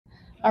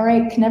All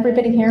right, can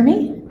everybody hear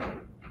me?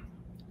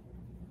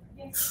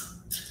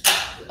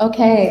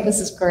 Okay, this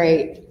is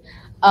great.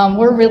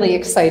 We're really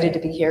excited to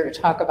be here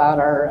to talk about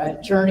our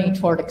journey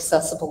toward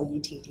accessible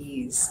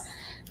ETDs.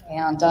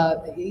 And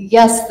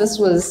yes, this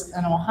was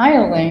an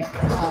OhioLink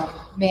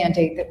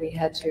mandate that we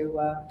had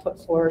to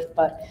put forth,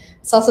 but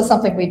it's also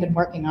something we've been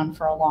working on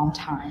for a long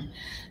time.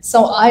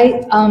 So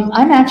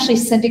I'm actually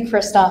Cindy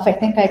Kristof. I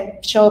think I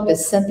show up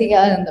as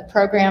Cynthia in the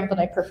program, but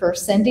I prefer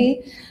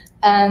Cindy.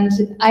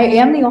 And I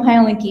am the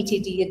OhioLink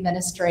ETD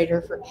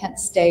administrator for Kent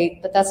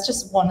State, but that's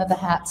just one of the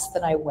hats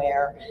that I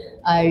wear.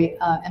 I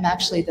am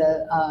actually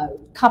the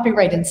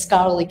copyright and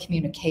scholarly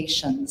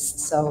communications.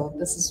 So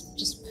this is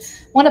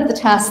just one of the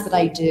tasks that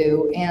I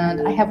do.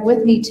 And I have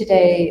with me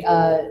today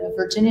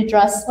Virginia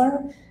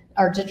Dressler,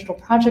 our digital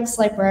projects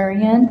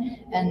librarian,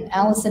 and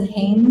Alison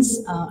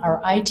Haynes,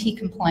 our IT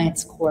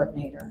compliance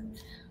coordinator.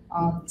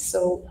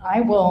 So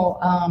I will,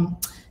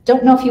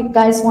 don't know if you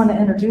guys want to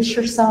introduce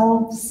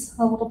yourselves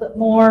a little bit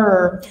more,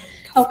 or,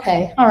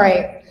 okay, all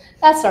right,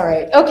 that's all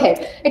right.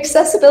 Okay,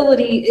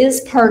 accessibility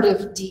is part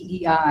of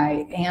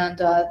DEI, and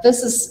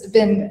this has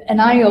been an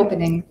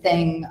eye-opening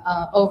thing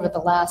over the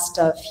last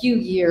few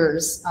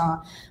years.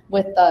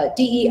 With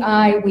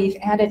DEI, we've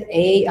added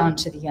A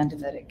onto the end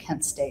of it at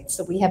Kent State,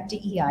 so we have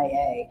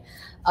DEIA,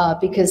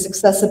 because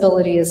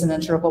accessibility is an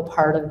integral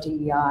part of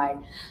DEI.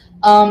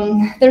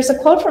 There's a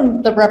quote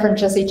from the Reverend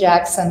Jesse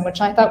Jackson,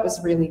 which I thought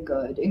was really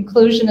good.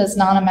 Inclusion is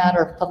not a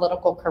matter of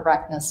political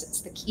correctness,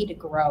 it's the key to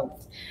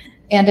growth.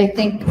 And I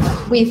think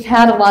we've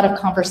had a lot of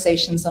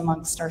conversations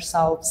amongst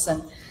ourselves,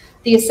 and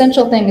the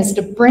essential thing is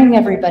to bring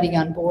everybody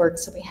on board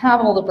so we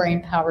have all the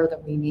brain power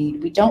that we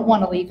need. We don't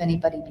want to leave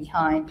anybody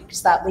behind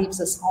because that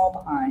leaves us all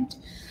behind.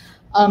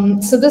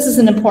 So this is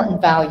an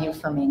important value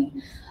for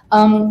me.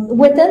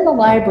 Within the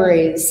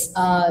libraries,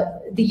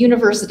 the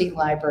university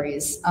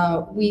libraries,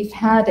 we've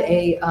had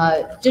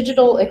a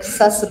Digital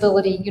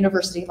Accessibility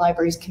University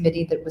Libraries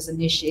Committee that was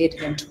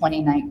initiated in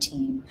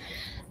 2019.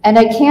 And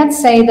I can't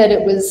say that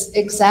it was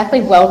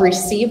exactly well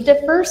received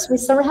at first. We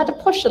sort of had to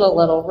push it a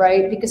little,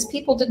 right? Because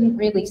people didn't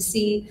really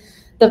see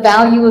the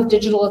value of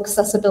digital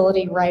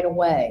accessibility right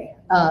away.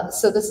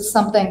 So this is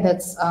something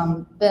that's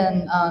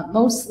been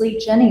mostly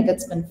Jenny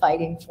that's been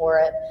fighting for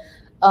it.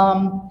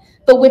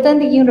 But within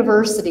the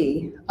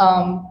university,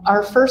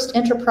 our first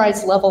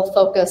enterprise level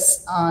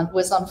focus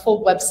was on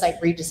full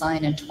website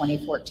redesign in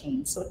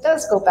 2014. So it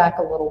does go back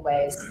a little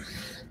ways.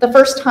 The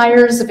first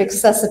hires of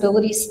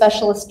accessibility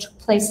specialists took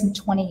place in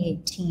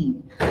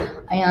 2018.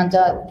 And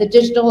the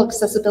Digital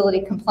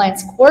Accessibility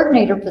Compliance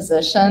Coordinator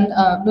position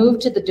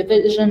moved to the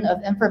Division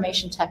of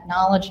Information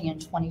Technology in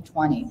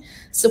 2020.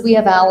 So we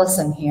have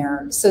Alison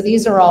here. So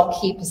these are all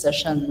key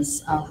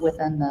positions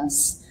within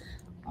this.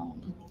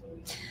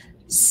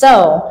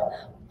 So,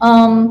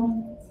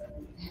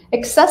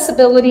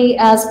 accessibility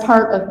as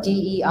part of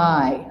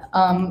DEI.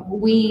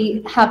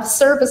 We have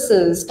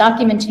services,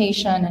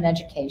 documentation, and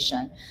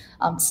education.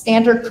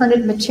 Standard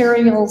printed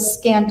materials,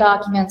 scanned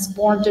documents,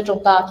 born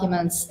digital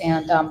documents,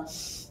 and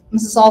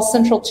this is all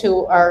central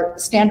to our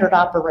standard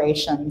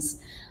operations.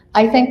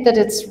 I think that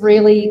it's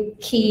really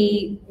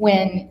key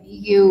when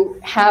you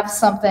have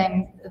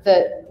something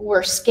that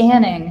we're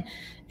scanning.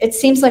 It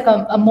seems like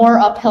a more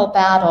uphill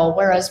battle,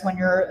 whereas when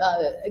you're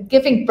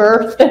giving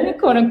birth,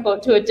 quote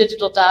unquote, to a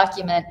digital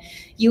document,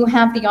 you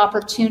have the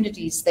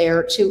opportunities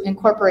there to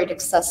incorporate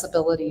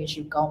accessibility as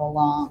you go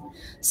along.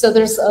 So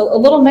there's a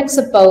little mix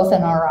of both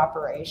in our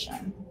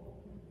operation.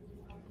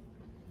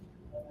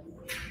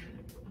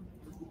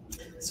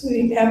 So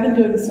we have been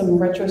doing some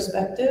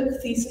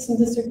retrospective thesis and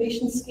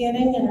dissertation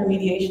scanning and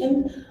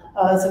remediation.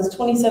 Since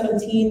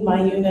 2017,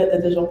 my unit, the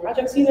Digital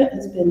Projects Unit,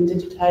 has been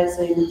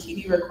digitizing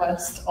TD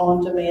requests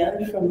on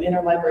demand from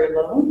interlibrary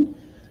loan.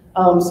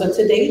 So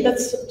to date,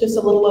 that's just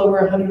a little over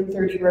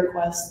 130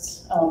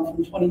 requests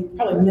from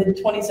probably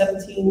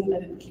mid-2017. I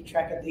didn't keep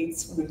track of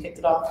dates when we kicked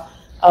it off,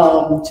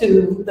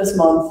 to this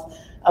month.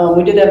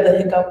 We did have the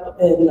hiccup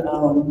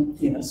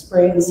in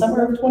spring and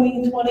summer of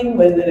 2020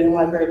 when the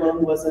interlibrary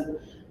loan wasn't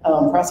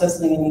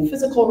processing any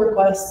physical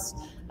requests.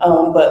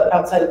 But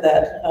outside of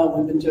that,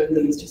 we've been doing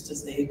these just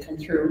as they come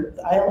through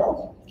the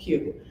ILL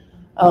queue.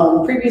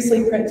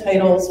 Previously, print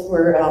titles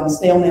were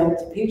snail mailed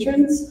to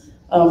patrons.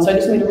 So I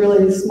just made a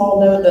really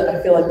small note that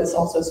I feel like this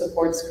also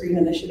supports green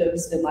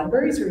initiatives in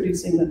libraries,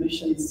 reducing the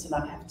emissions to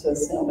not have to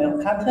snail mail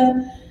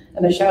content.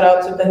 And a shout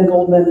out to Ben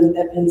Goldman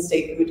at Penn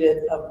State, who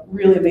did a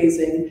really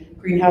amazing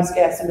greenhouse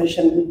gas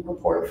emission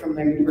report from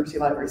their university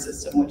library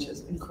system, which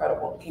is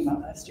incredible. It came out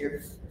last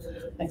year.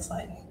 Next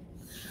slide.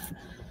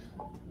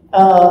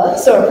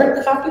 So our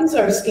print copies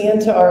are scanned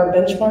to our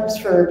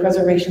benchmarks for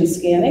preservation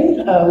scanning.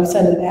 We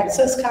send an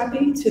access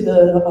copy to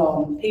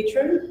the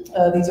patron.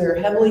 These are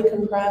heavily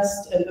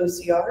compressed and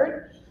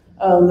OCR'd.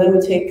 Then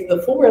we take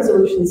the full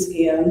resolution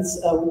scans.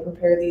 We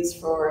prepare these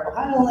for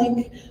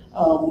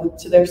OhioLink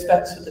to their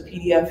specs with the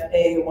PDF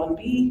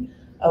A1B.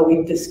 We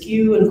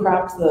deskew and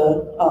crop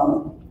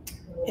the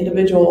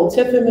individual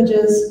TIFF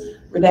images,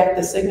 redact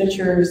the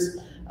signatures,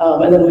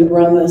 And then we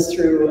run this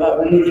through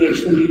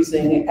remediation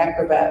using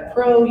Acrobat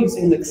Pro,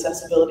 using the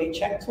accessibility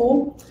check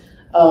tool.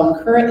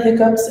 Current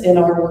hiccups in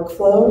our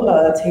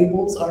workflow,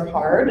 tables are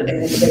hard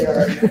and they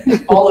are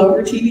all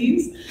over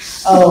TDs.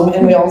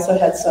 And we also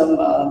had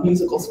some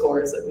musical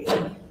scores that we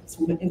had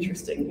some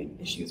interesting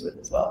issues with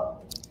as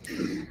well.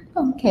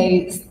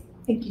 Okay,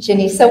 thank you,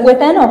 Ginny. So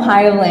within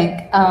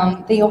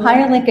OhioLink, the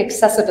OhioLink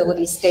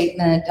accessibility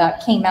statement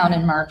came out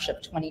in March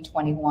of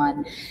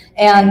 2021.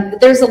 And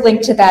there's a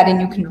link to that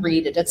and you can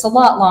read it. It's a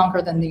lot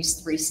longer than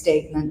these 3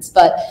 statements,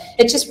 but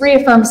it just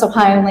reaffirms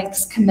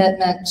OhioLink's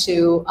commitment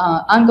to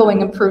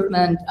ongoing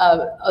improvement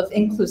of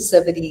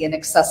inclusivity and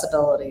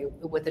accessibility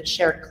with its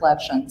shared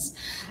collections.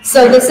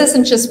 So this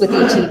isn't just with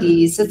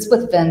ETDs, it's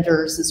with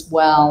vendors as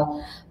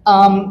well.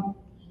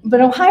 But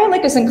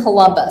OhioLink is in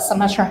Columbus. I'm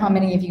not sure how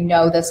many of you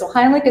know this.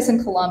 OhioLink is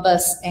in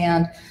Columbus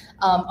and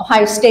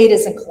Ohio State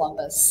is in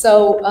Columbus.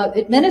 So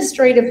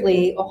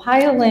administratively,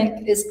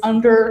 OhioLink is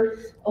under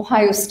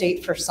Ohio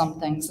State for some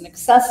things, and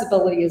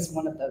accessibility is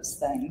one of those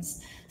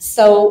things.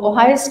 So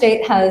Ohio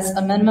State has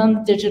a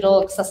minimum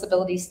digital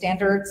accessibility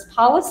standards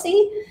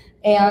policy,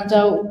 and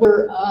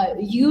we're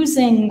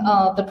using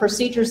the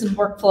procedures and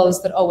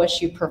workflows that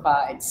OSU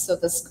provides. So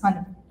this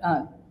kind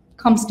of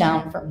comes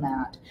down from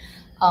that.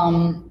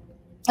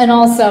 And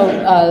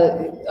also,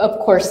 of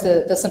course,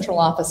 the central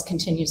office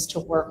continues to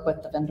work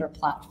with the vendor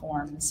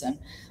platforms, and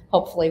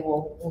hopefully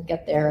we'll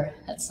get there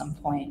at some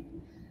point.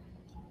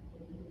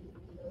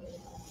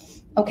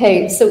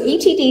 Okay, so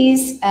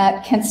ETDs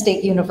at Kent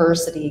State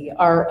University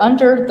are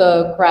under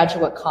the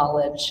Graduate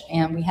College,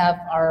 and we have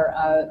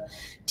our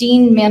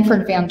Dean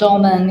Manfred Van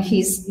Dolman.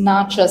 He's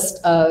not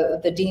just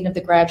the Dean of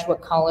the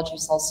Graduate College,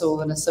 he's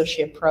also an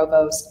Associate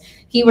Provost.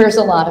 He wears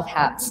a lot of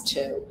hats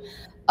too.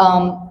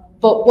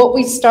 But what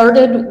we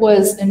started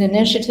was an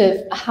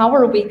initiative, how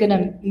are we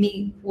gonna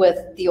meet with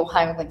the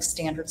OhioLink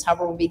standards? How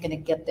are we gonna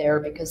get there?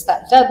 Because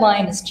that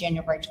deadline is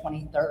January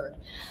 23rd.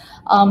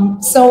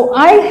 So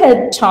I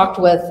had talked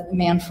with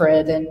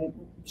Manfred and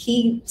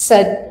he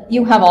said,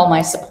 you have all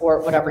my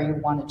support, whatever you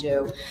wanna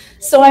do.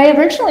 So I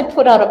originally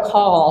put out a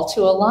call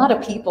to a lot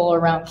of people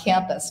around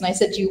campus and I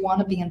said, do you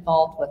wanna be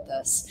involved with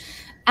this?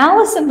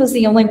 Alison was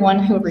the only one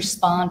who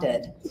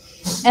responded.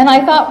 And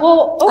I thought,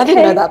 well, okay. I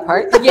didn't know that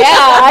part. Yeah,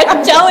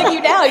 I'm telling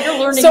you now, you're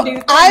learning new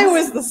things. I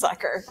was the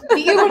sucker.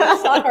 You were the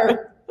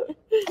sucker.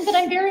 But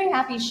I'm very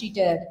happy she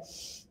did.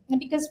 And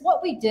because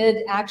what we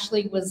did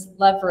actually was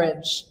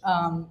leverage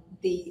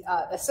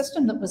a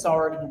system that was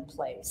already in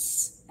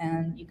place.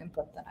 And you can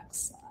put the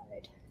next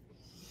slide.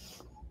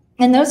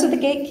 And those are the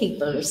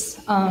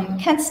gatekeepers.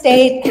 Kent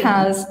State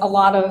has a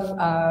lot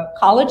of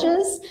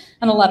colleges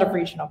and a lot of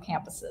regional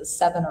campuses,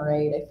 7 or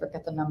 8, I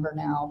forget the number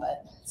now,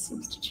 but it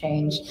seems to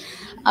change.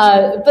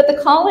 But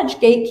the college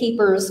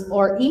gatekeepers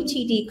or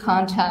ETD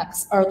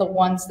contacts are the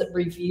ones that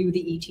review the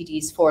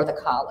ETDs for the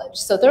college.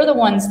 So they're the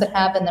ones that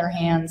have in their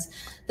hands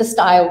the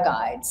style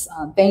guides.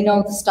 They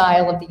know the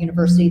style of the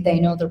university,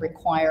 they know the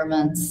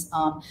requirements.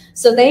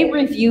 So they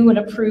review and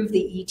approve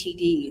the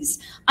ETDs.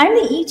 I'm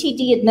the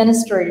ETD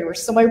administrator,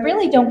 so I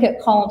really don't get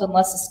called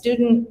unless a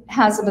student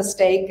has a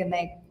mistake and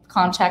they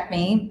contact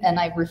me and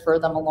I refer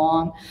them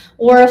along,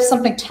 or if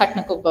something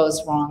technical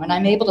goes wrong, and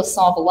I'm able to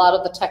solve a lot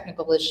of the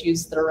technical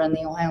issues that are in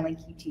the OhioLink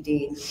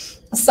ETD.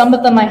 Some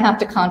of them I have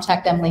to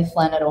contact Emily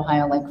Flynn at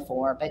OhioLink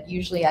for, but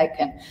usually I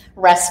can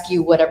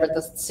rescue whatever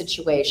the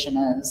situation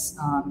is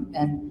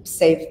and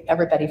save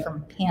everybody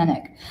from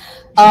panic.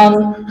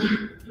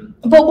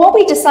 But what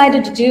we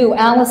decided to do,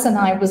 Alice and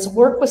I, was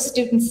work with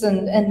students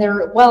and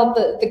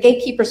the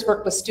gatekeepers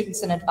work with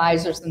students and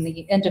advisors in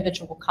the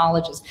individual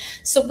colleges.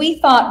 So we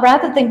thought,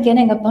 rather than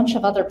getting a bunch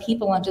of other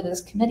people onto this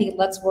committee,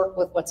 let's work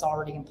with what's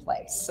already in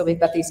place. So we've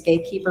got these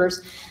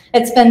gatekeepers.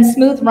 It's been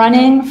smooth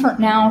running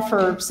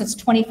since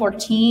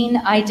 2014.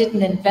 I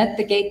didn't invent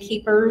the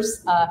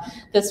gatekeepers.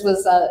 This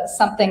was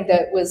something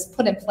that was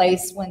put in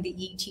place when the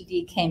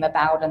ETD came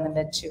about in the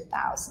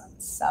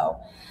mid-2000s. So.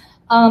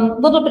 A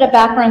little bit of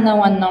background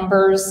though on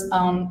numbers.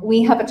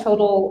 We have a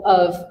total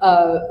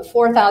of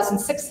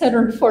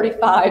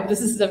 4,645, this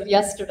is of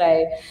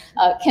yesterday,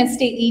 Kent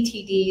State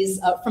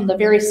ETDs from the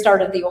very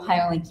start of the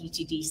OhioLink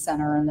ETD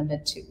Center in the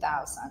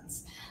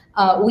mid-2000s.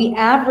 We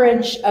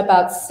average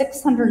about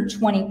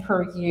 620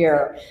 per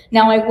year.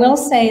 Now I will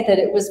say that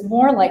it was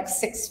more like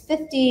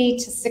 650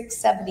 to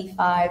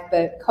 675,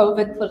 but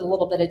COVID put a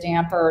little bit of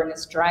damper and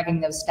is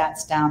dragging those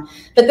stats down.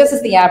 But this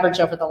is the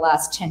average over the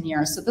last 10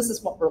 years, so this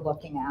is what we're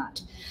looking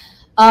at.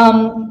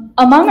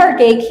 Among our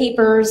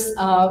gatekeepers,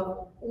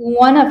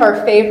 one of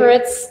our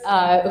favorites,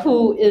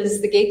 who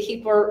is the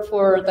gatekeeper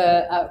for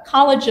the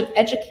College of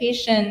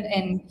Education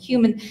and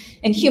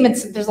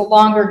Humans, there's a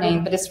longer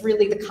name, but it's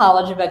really the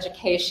College of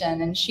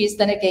Education, and she's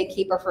been a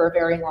gatekeeper for a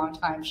very long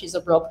time. She's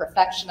a real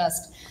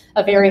perfectionist,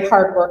 a very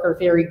hard worker,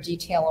 very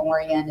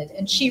detail-oriented,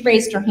 and she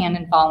raised her hand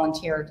and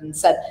volunteered and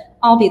said,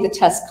 I'll be the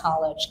test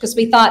college, because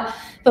we thought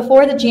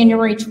before the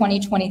January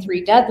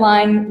 2023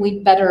 deadline,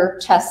 we'd better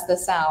test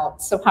this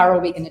out. So how are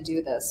we going to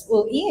do this?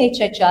 Well,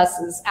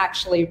 EHHS is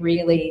actually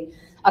really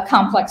a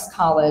complex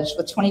college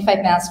with 25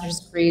 master's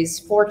degrees,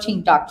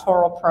 14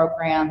 doctoral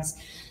programs,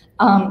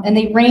 and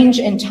they range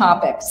in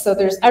topics. So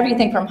there's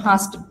everything from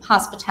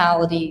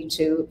hospitality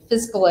to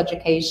physical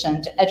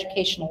education to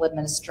educational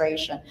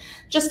administration,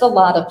 just a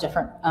lot of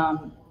different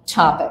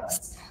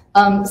topics.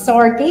 So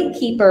our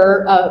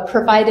gatekeeper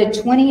provided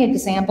 20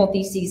 example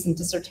theses and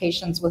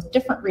dissertations with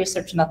different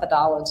research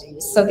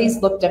methodologies. So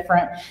these look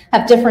different,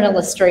 have different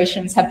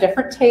illustrations, have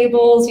different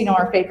tables, you know,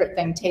 our favorite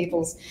thing,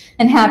 tables,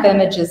 and have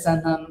images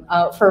in them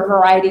for a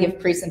variety of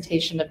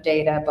presentation of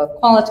data, both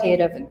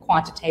qualitative and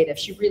quantitative.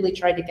 She really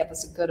tried to give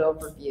us a good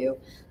overview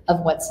of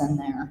what's in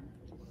there.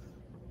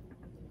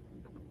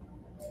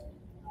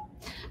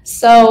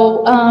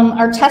 So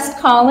our test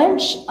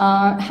college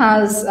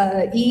has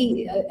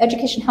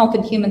Education, Health,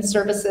 and Human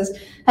Services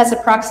has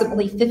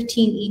approximately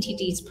 15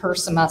 ETDs per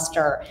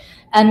semester.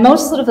 And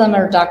most of them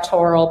are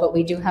doctoral, but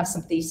we do have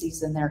some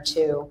theses in there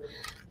too.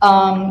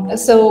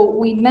 So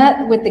we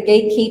met with the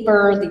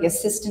gatekeeper, the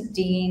assistant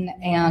dean,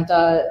 and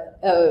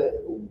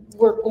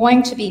we're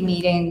going to be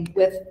meeting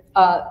with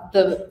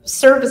the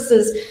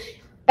services.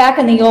 Back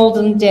in the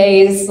olden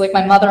days, like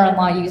my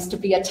mother-in-law used to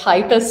be a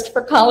typist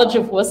for College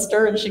of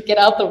Worcester, and she'd get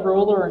out the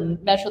ruler and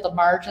measure the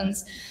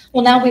margins.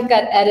 Well, now we've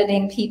got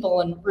editing people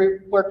and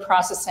word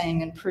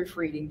processing and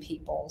proofreading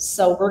people.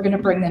 So we're going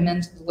to bring them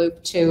into the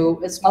loop too,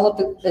 as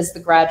well as the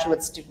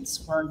graduate students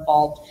who are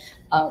involved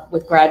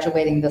with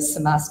graduating this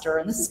semester.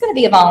 And this is going to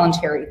be a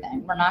voluntary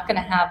thing. We're not going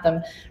to have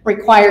them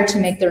required to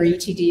make their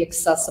ETD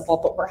accessible,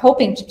 but we're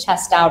hoping to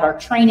test out our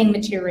training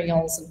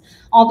materials and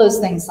all those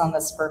things on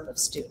this group of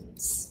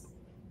students.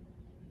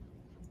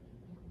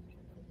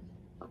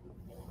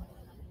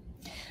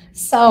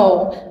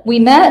 So we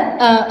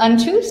met on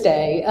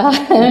Tuesday,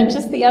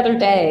 just the other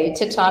day,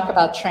 to talk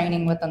about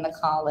training within the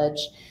college,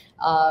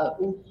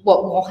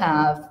 what we'll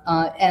have.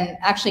 And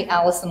actually,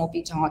 Alison will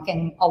be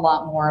talking a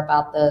lot more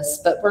about this,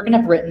 but we're going to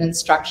have written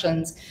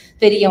instructions,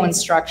 video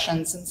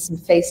instructions, and some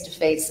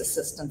face-to-face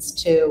assistance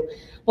too.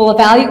 We'll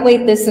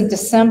evaluate this in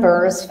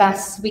December as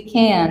fast as we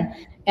can,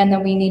 and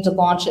then we need to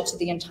launch it to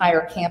the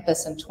entire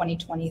campus in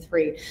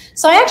 2023.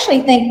 So I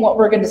actually think what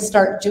we're going to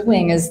start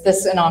doing is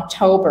this in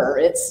October.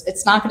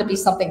 It's not going to be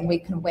something we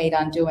can wait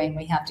on doing.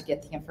 We have to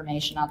get the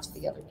information out to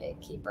the other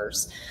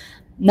gatekeepers,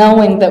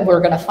 knowing that we're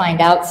going to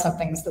find out some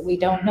things that we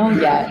don't know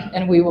yet,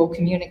 and we will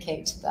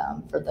communicate to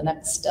them for the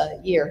next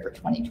year, for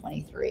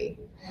 2023.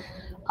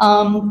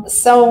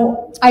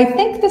 So I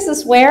think this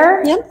is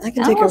where I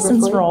can take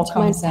Alison's over role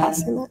comes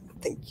in.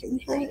 Thank you.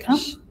 There you go.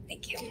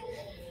 Thank you.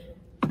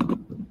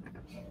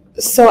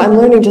 So I'm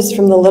learning just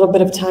from the little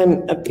bit of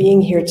time of being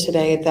here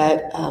today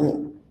that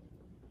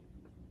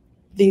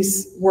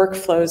these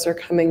workflows are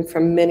coming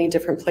from many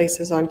different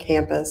places on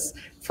campus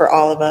for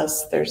all of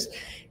us. There's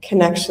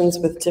connections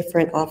with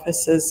different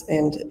offices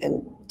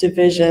and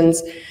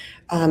divisions.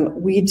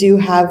 We do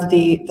have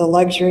the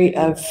luxury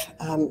of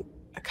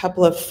a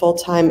couple of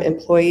full-time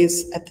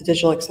employees at the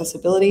digital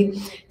accessibility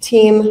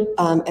team,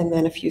 and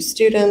then a few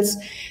students.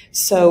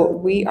 So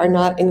we are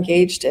not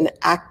engaged in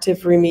active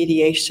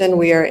remediation.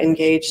 We are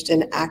engaged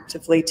in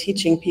actively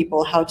teaching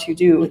people how to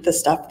do the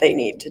stuff they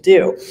need to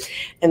do.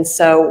 And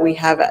so we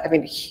have,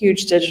 a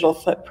huge digital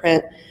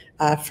footprint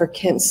for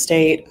Kent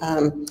State,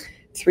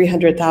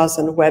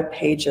 300,000 web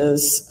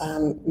pages,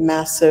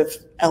 massive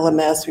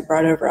LMS. We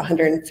brought over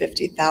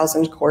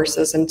 150,000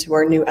 courses into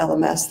our new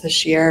LMS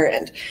this year.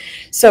 And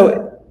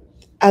so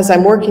as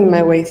I'm working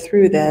my way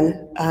through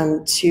then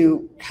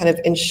to kind of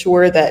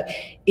ensure that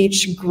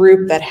each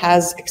group that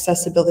has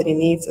accessibility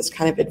needs is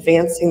kind of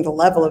advancing the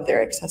level of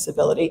their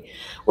accessibility,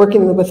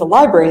 working with the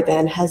library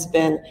then has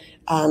been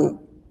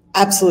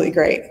absolutely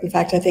great. In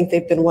fact, I think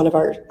they've been one of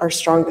our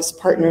strongest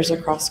partners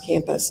across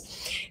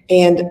campus.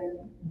 And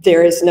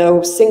there is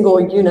no single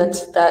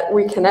unit that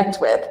we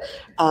connect with.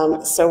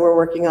 So we're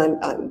working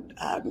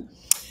on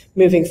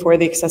moving forward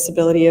the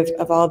accessibility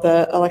of all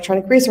the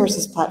electronic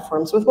resources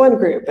platforms with one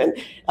group and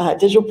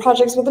digital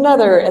projects with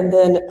another. And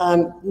then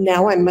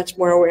now I'm much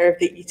more aware of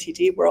the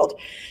ETD world.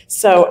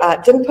 So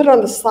didn't put it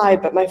on the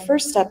slide, but my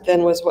first step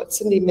then was what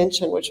Cindy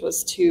mentioned, which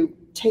was to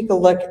take a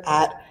look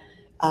at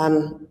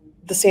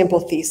the sample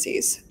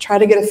theses, try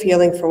to get a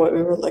feeling for what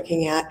we were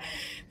looking at.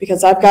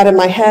 Because I've got in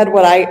my head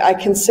what I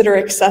consider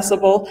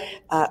accessible.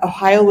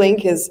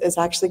 OhioLink is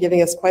actually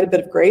giving us quite a bit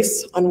of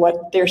grace on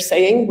what they're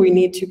saying we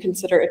need to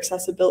consider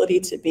accessibility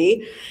to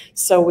be.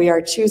 So we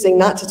are choosing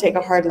not to take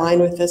a hard line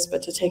with this,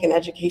 but to take an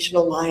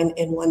educational line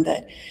in one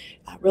that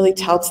really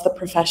touts the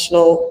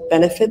professional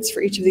benefits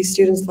for each of these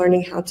students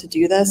learning how to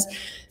do this.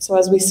 So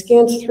as we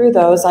scanned through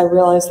those, I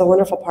realized the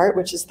wonderful part,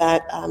 which is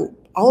that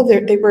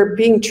they were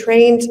being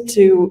trained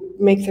to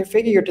make their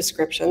figure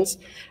descriptions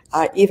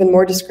even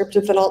more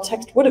descriptive than alt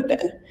text would have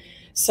been.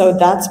 So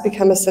that's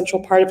become a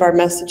central part of our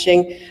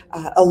messaging,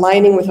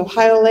 aligning with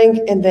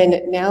OhioLink, and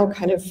then now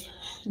kind of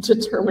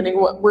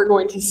determining what we're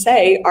going to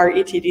say our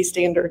ETD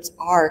standards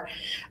are.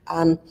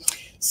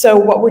 So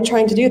what we're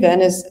trying to do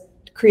then is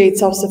create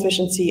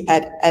self-sufficiency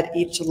at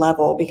each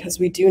level, because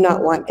we do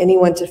not want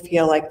anyone to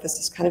feel like this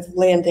is kind of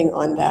landing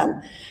on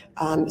them.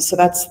 So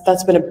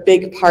that's been a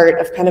big part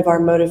of kind of our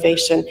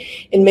motivation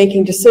in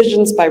making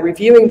decisions by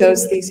reviewing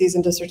those theses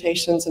and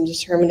dissertations and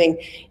determining,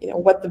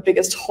 what the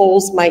biggest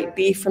holes might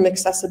be from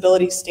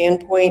accessibility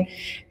standpoint,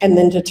 and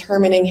then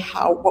determining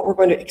what we're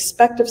going to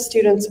expect of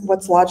students,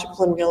 what's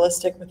logical and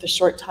realistic with a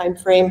short time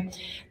frame,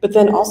 but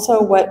then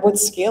also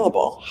what's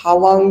scalable. How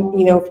long,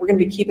 if we're going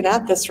to be keeping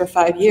at this for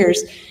 5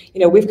 years,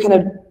 we've kind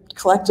of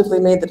collectively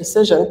made the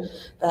decision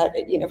that,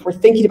 if we're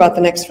thinking about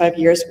the next 5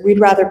 years, we'd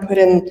rather put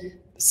in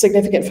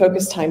significant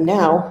focus time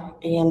now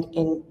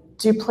and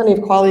do plenty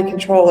of quality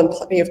control and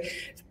plenty of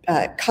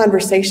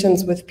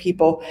conversations with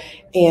people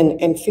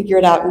and figure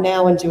it out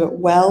now and do it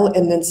well,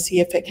 and then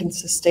see if it can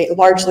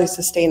largely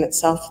sustain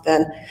itself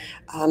then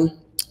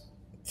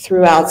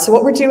throughout. So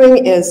what we're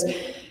doing is,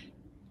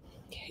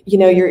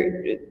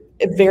 you're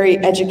a very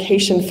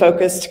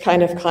education-focused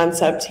kind of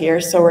concept here.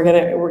 So we're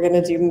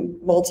gonna do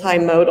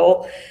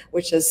multimodal,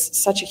 which is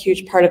such a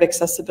huge part of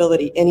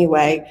accessibility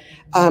anyway.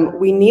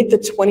 We need the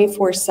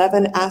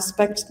 24/7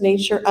 aspect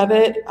nature of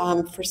it.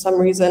 For some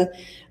reason,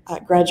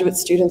 graduate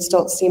students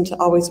don't seem to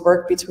always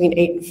work between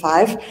 8 and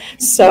 5.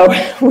 So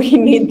we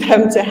need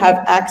them to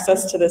have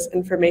access to this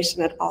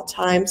information at all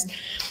times.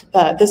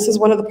 This is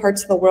one of the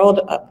parts of the world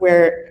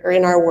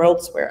in our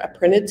worlds where a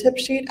printed tip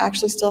sheet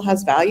actually still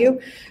has value,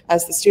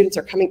 as the students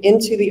are coming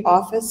into the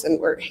office and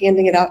we're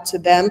handing it out to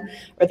them,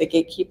 or the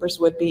gatekeepers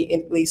would be,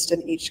 at least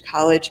in each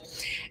college.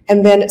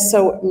 And then,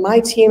 so my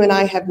team and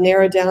I have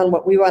narrowed down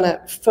what we want to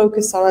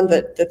focus on,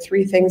 the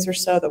 3 things or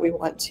so that we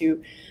want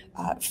to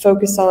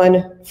focus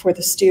on for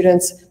the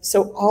students.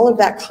 So all of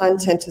that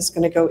content is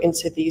going to go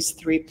into these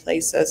 3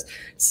 places.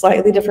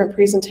 Slightly different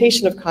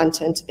presentation of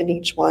content in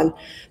each one,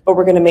 but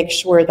we're going to make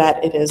sure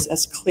that it is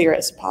as clear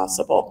as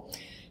possible.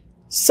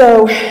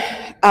 So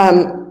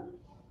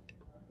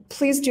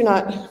please do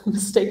not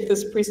mistake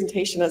this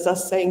presentation as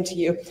us saying to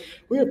you,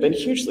 we have been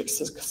hugely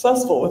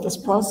successful with this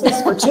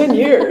process for 10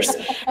 years,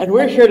 and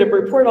we're here to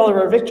report all of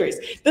our victories.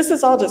 This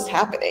is all just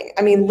happening.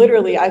 I mean,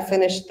 literally, I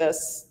finished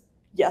this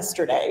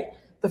yesterday,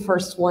 the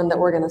first one that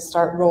we're going to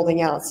start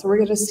rolling out. So we're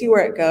going to see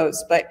where it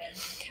goes. But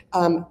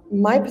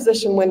my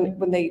position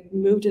when they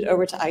moved it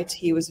over to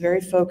IT was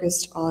very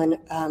focused on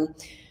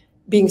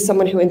being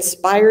someone who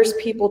inspires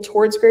people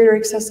towards greater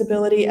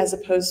accessibility, as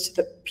opposed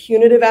to the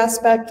punitive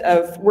aspect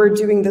of we're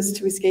doing this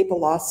to escape a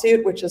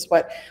lawsuit, which is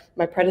what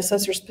my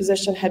predecessor's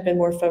position had been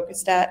more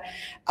focused at.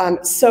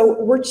 So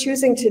we're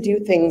choosing to do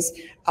things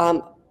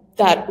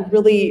that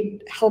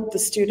really help the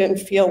student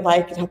feel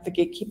like, and help the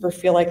gatekeeper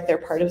feel like they're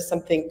part of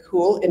something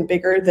cool and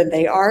bigger than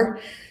they are.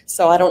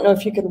 So I don't know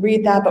if you can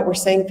read that, but we're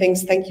saying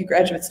things, thank you,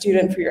 graduate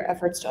student, for your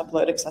efforts to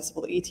upload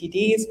accessible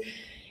ETDs.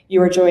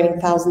 You are joining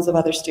thousands of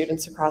other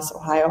students across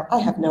Ohio. I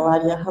have no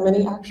idea how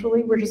many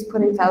actually, we're just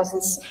putting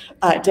thousands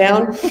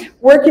down.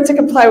 Working to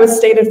comply with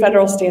state and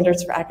federal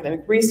standards for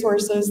academic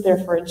resources,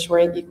 therefore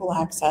ensuring equal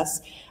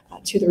access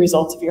to the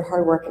results of your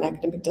hard work and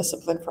academic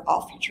discipline for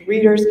all future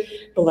readers.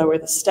 Below are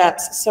the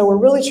steps. So we're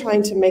really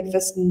trying to make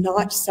this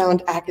not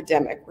sound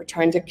academic. We're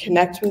trying to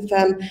connect with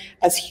them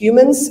as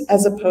humans,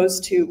 as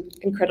opposed to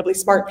incredibly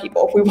smart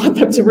people. We want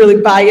them to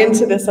really buy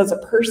into this as a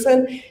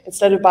person,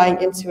 instead of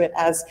buying into it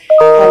as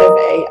kind of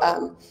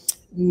a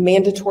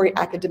mandatory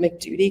academic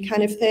duty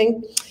kind of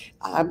thing.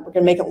 We're going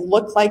to make it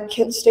look like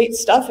Kent State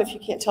stuff. If you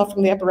can't tell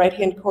from the upper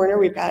right-hand corner,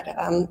 we've got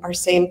our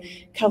same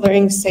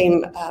coloring,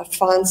 same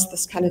fonts,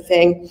 this kind of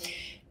thing.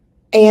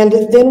 And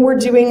then we're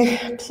doing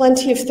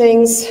plenty of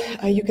things.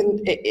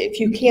 If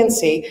you can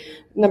see,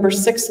 number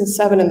 6 and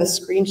 7 in the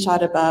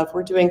screenshot above,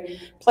 we're doing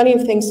plenty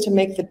of things to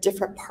make the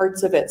different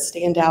parts of it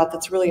stand out.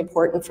 That's really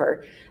important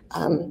for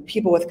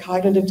people with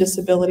cognitive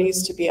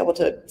disabilities to be able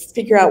to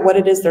figure out what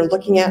it is they're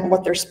looking at and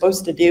what they're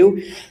supposed to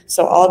do.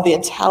 So all of the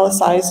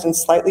italicized and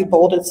slightly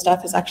bolded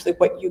stuff is actually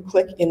what you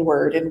click in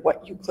Word and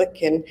what you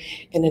click in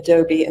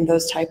Adobe and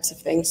those types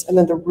of things. And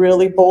then the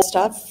really bold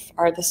stuff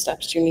are the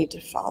steps you need to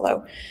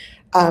follow.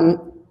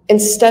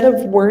 Instead of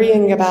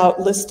worrying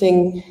about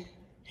listing,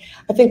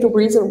 I think the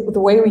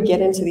way we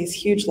get into these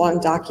huge long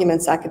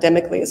documents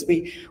academically is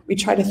we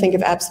try to think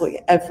of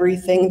absolutely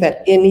everything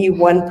that any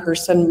one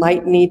person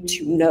might need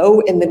to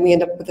know, and then we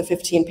end up with a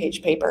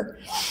 15-page paper.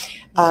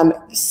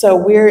 So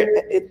we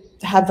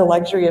have the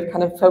luxury of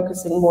kind of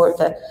focusing more of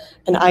an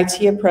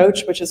IT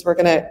approach, which is we're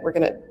gonna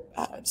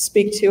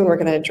speak to and we're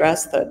gonna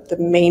address the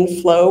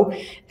main flow,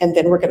 and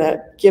then we're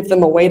gonna give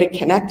them a way to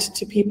connect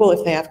to people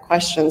if they have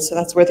questions. So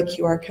that's where the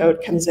QR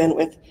code comes in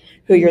with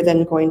who you're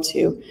then going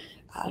to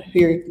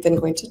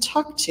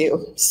talk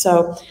to.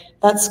 So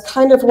that's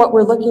kind of what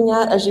we're looking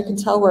at. As you can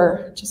tell,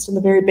 we're just in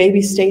the very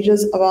baby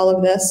stages of all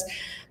of this,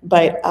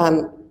 but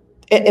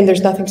and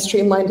there's nothing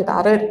streamlined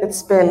about it.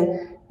 It's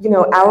been,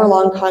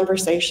 hour-long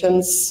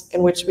conversations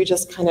in which we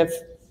just kind of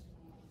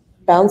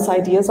bounce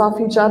ideas off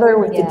each other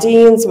with the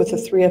deans, with the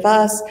 3 of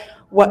us,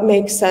 what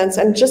makes sense,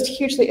 and just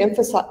hugely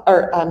influenced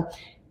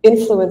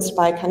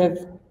by kind of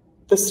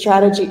the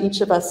strategy each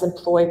of us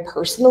employ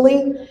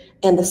personally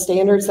and the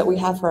standards that we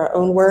have for our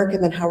own work,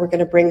 and then how we're going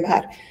to bring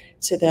that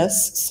to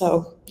this.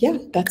 So yeah,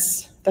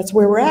 that's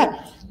where we're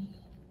at.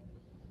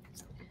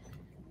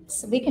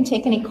 So we can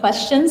take any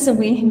questions and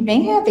we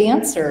may have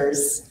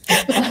answers.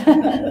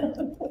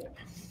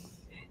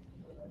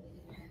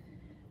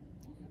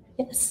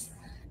 Yes.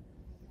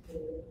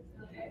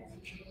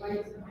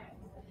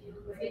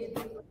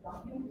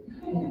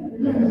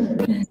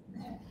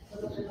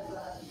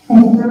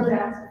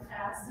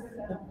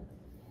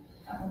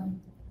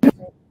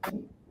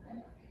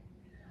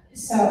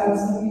 So I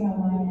was looking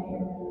online at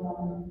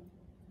your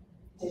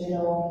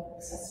digital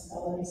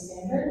accessibility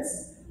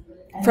standards.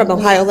 From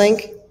Ohio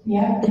Link?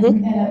 Yeah,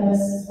 Mm-hmm. and it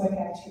lists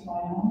WCAG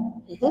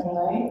 2.0,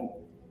 LA.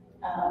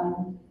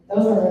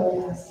 Those are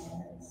really high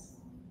standards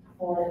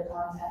for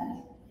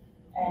content.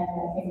 And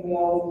I think we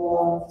all would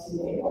love to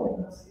be able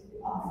to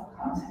offer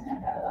content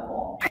at that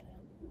level.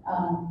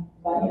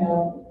 But, you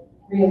know,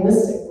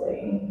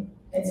 realistically,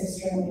 it's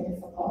extremely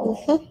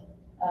difficult.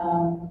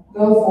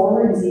 Go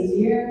forward is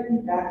easier,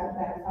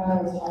 back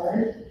file is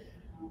hard,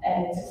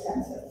 and it's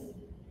expensive.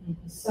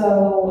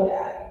 So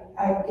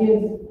I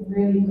give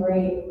really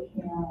great,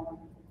 you know,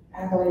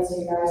 accolades to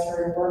you guys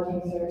for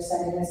working through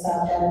setting this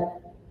up.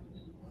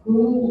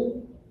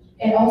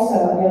 And also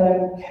the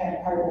other kind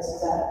of part of this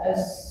is that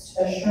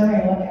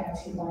assuring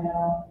WCAG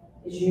 2.0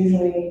 is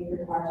usually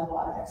requires a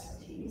lot of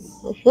expertise.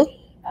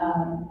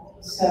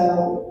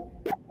 So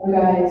you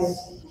guys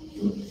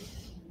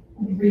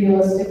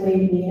realistically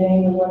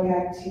needing the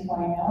WCAG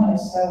 2.0, and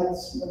so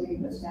it's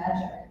looking this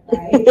magic,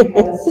 right?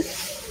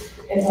 Because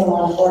it's a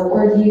lot of work.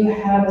 Or do you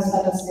have a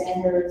set of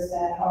standards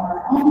that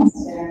are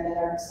almost there that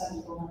are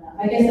acceptable enough?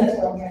 I guess that's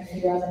what I'm trying to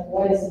figure out, like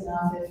what is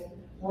enough if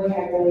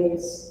WCAG really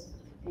is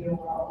the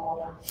overall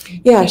goal?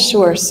 Yeah,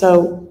 sure.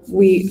 So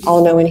we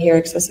all know in here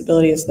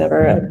accessibility is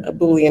never a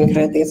Boolean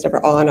kind of thing. It's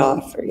never on,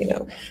 off, or, you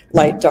know,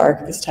 light,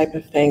 dark, this type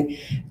of thing.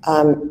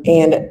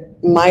 And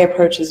my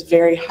approach is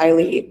very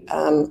highly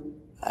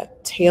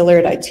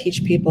tailored. I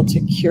teach people to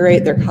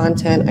curate their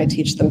content. I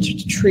teach them to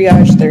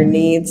triage their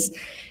needs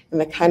and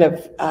the kind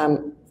of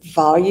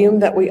volume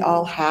that we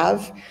all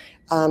have,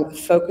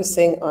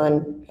 focusing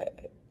on,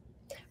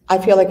 I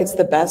feel like it's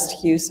the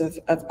best use of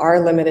our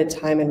limited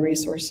time and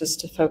resources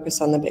to focus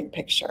on the big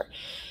picture.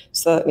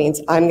 So that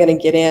means I'm going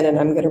to get in and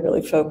I'm going to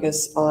really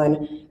focus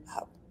on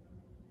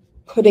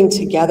putting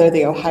together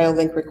the Ohio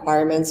Link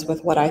requirements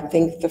with what I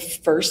think the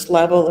first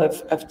level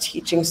of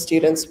teaching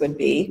students would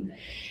be.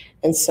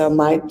 And so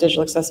my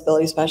digital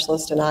accessibility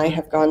specialist and I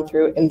have gone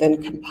through and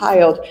then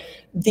compiled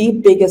the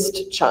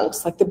biggest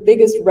chunks, like the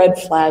biggest red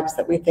flags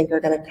that we think are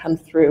going to come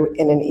through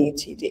in an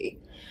ETD.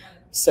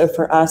 So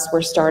for us,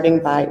 we're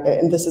starting by,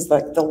 and this is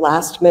like the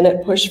last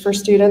minute push for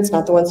students,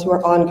 not the ones who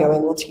are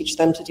ongoing. We'll teach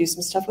them to do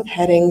some stuff with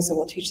headings and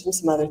we'll teach them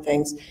some other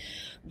things.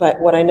 But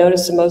what I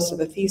noticed in most of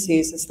the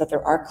theses is that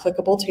there are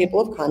clickable table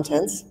of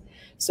contents.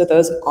 So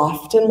those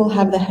often will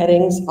have the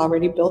headings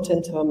already built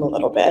into them a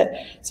little bit.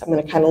 So I'm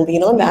going to kind of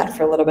lean on that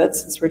for a little bit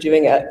since we're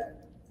doing a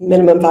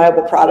minimum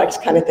viable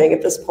product kind of thing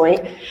at this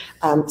point.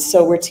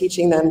 So we're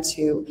teaching them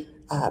to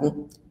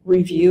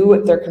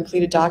review their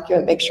completed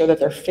document, make sure that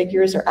their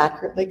figures are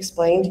accurately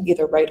explained,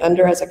 either right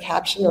under as a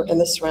caption or in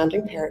the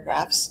surrounding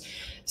paragraphs.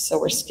 So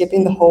we're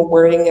skipping the whole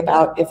wording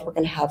about if we're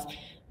going to have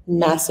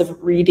massive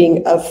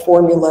reading of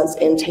formulas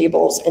and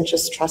tables and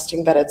just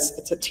trusting that it's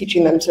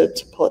teaching them to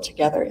pull it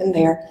together in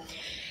there.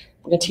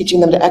 We're teaching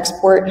them to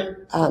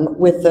export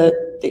with the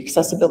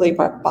accessibility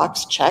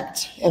box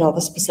checked and all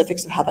the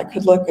specifics of how that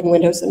could look in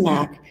Windows and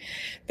Mac.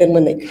 Then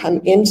when they come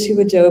into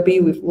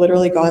Adobe, we've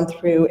literally gone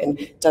through and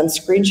done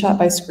screenshot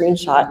by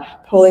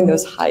screenshot, pulling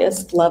those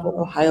highest level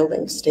Ohio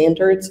Link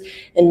standards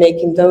and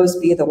making those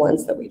be the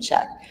ones that we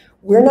check.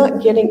 We're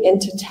not getting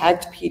into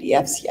tagged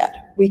PDFs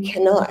yet. We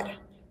cannot.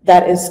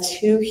 That is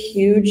too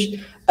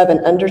huge of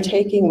an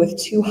undertaking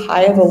with too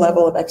high of a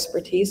level of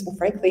expertise and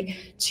frankly,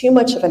 too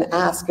much of an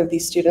ask of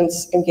these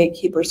students and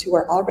gatekeepers who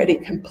are already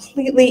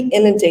completely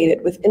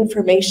inundated with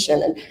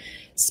information and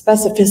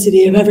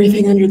specificity of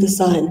everything under the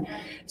sun.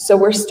 So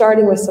we're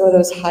starting with some of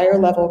those higher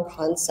level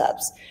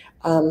concepts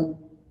and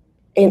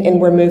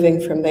we're moving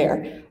from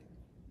there.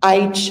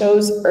 I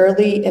chose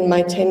early in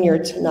my tenure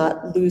to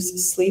not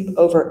lose sleep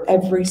over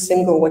every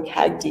single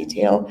WCAG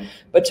detail,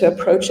 but to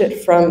approach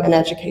it from an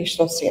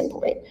educational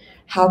standpoint.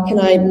 How can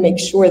I make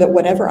sure that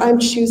whatever I'm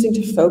choosing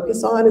to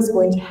focus on is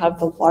going to have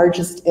the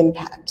largest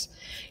impact?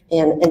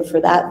 And for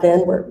that,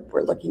 then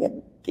we're looking at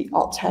the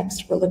alt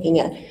text, we're looking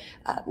at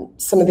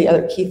some of the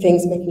other key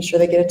things, making sure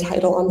they get a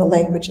title on the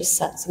languages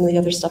set, some of the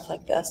other stuff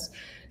like this.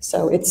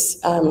 So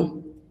it's,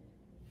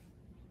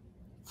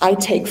 I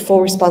take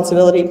full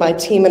responsibility, my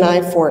team and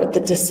I, for the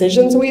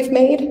decisions we've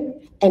made,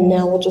 and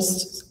now we'll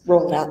just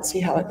roll it out and see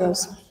how it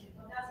goes.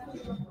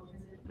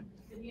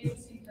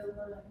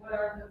 What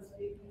are those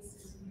big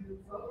pieces you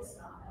focused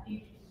on? I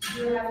think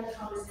you're having a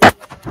conversation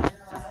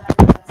about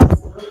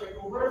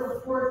what are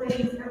the 4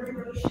 things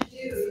everybody should do?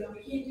 You know, we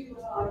can't do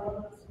it all. One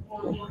of those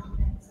 4 important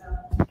things. So,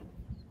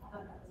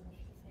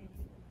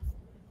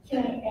 can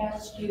I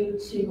ask you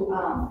to,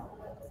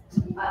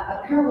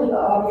 apparently the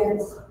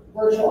audience,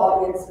 virtual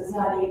audience is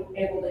not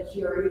able to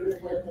hear even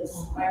with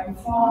this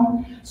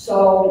microphone.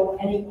 So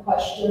any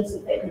questions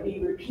that they can be be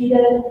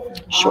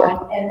repeated. Sure.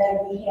 And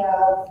then we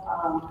have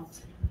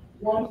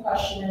one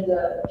question in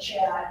the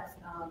chat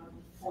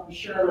from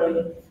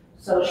Shirley.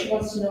 So she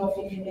wants to know if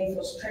you can make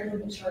those training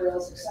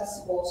materials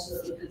accessible so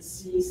that we could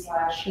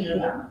see/hear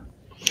them.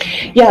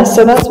 Yeah,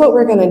 so that's what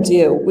we're going to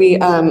do.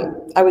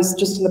 I was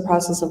just in the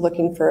process of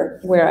looking for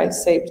where I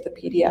saved the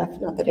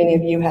PDF. Not that any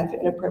of you have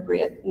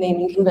inappropriate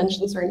naming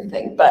conventions or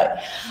anything,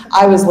 but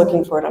I was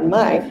looking for it on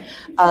mine.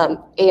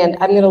 And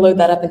I'm going to load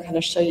that up and kind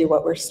of show you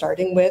what we're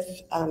starting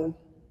with.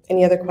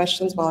 Any other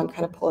questions while I'm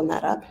kind of pulling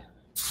that up?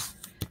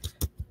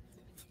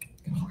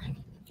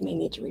 You may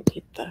need to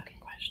repeat the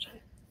question.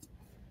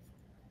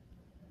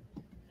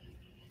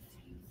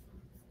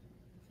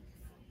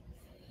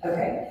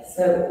 Okay,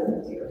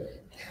 so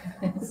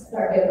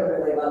start getting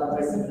really well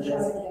listening to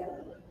this.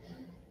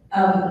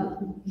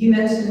 You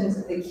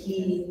mentioned the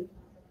key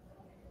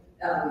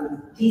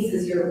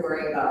pieces you're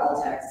worrying about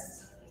alt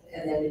text,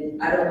 and then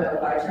I don't know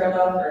if I trailed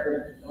off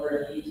or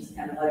if you just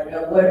kind of let it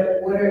go.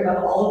 What are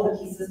of all of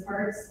the pieces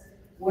parts?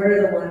 What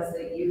are the ones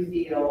that you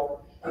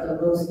feel are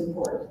the most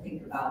important to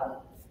think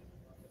about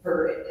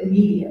for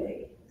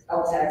immediately?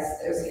 Alt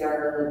text,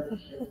 OCR,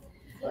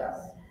 what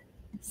else?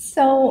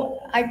 So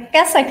I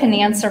guess I can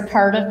answer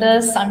part of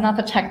this. I'm not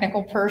the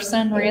technical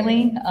person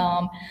really,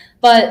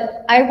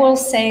 but I will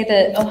say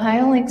that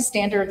OhioLink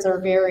standards are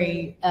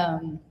very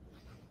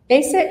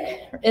basic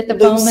at the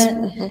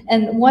moment.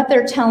 And what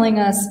they're telling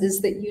us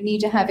is that you need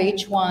to have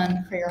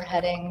H1 for your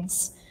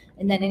headings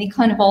and then any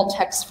kind of alt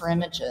text for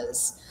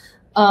images.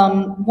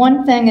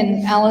 One thing,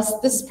 and Alice,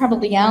 this is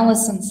probably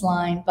Alison's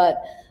line,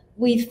 but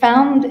we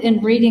found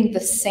in reading the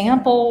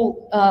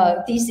sample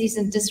theses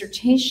and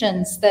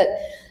dissertations that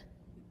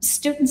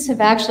students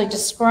have actually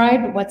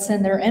described what's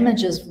in their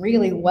images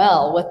really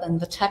well within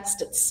the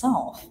text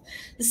itself.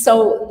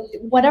 So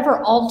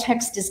whatever alt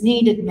text is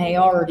needed may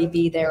already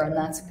be there, and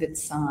that's a good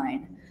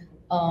sign.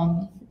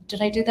 Did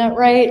I do that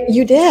right?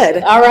 You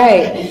did. All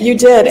right. You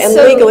did. And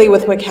so, legally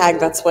with WCAG,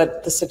 that's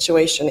what the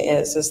situation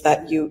is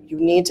that you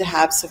need to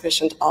have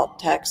sufficient alt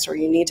text, or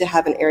you need to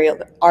have an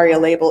ARIA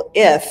label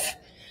if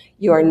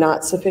you are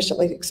not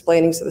sufficiently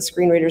explaining, so the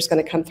screen reader is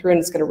going to come through and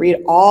it's going to read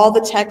all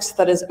the text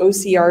that is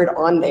OCR'd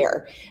on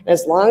there. And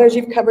as long as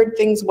you've covered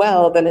things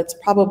well, then it's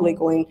probably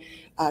going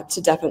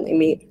to definitely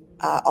meet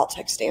alt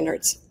text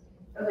standards.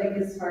 Like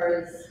as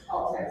far as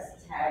alt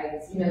text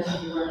tags, you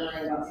mentioned you weren't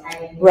worrying about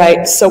tagging.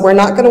 Right, so we're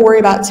not going to worry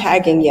about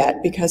tagging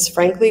yet, because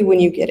frankly, when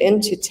you get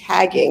into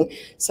tagging,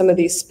 some of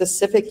these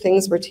specific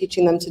things we're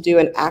teaching them to do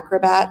in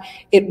Acrobat,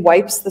 it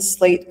wipes the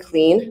slate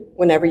clean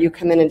whenever you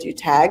come in and do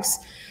tags.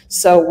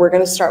 So we're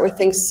going to start with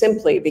things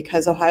simply,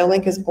 because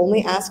OhioLink is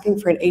only asking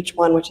for an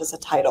H1, which is a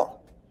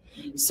title.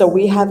 So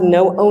we have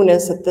no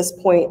onus at this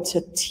point to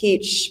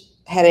teach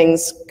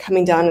headings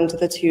coming down into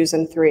the 2s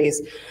and 3s.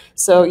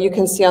 So you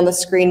can see on the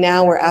screen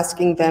now, we're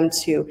asking them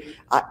to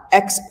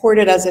export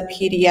it as a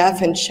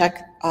PDF and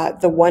check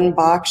the one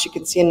box you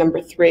can see in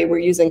number 3. We're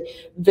using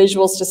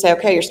visuals to say,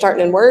 okay, you're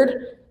starting in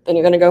Word, then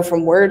you're going to go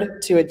from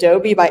Word to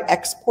Adobe by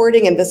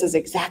exporting, and this is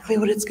exactly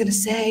what it's going to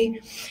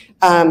say.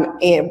 And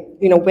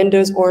you know,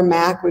 Windows or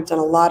Mac, we've done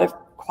a lot of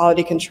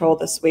quality control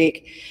this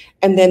week.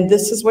 And then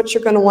this is what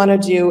you're going to want to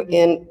do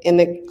in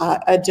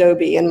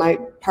Adobe. And my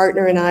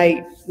partner and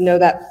I know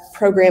that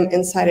program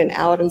inside and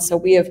out. And so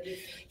we have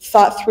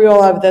thought through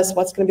all of this,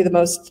 what's going to be the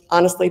most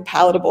honestly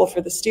palatable for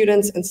the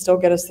students and still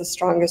get us the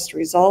strongest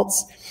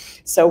results.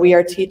 So we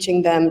are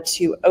teaching them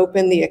to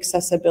open the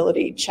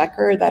accessibility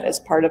checker that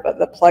is part of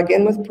the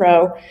plugin with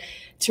Pro,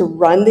 to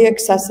run the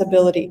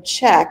accessibility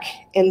check,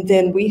 and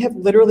then we have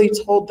literally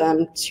told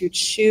them to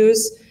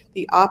choose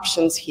the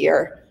options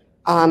here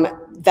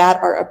that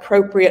are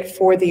appropriate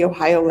for the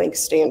OhioLink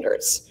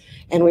standards.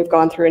 And we've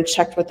gone through and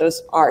checked what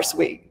those are. So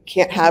we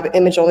can't have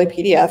image-only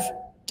PDF,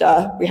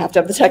 duh. We have to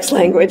have the text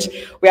language.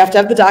 We have to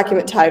have the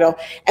document title.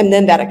 And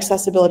then that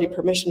accessibility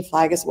permission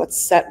flag is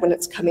what's set when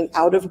it's coming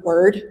out of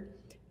Word.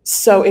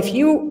 So if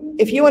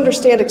you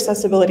understand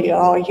accessibility at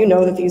all, you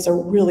know that these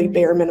are really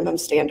bare minimum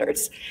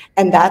standards.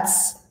 And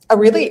that's a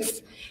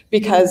relief,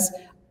 because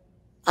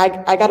I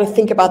got to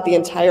think about the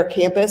entire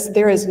campus.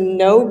 There is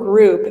no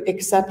group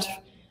except,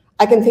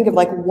 I can think of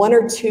like 1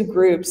 or 2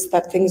 groups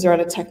that things are at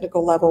a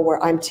technical level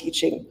where I'm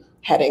teaching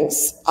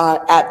headings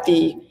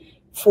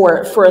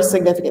for a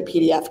significant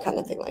PDF kind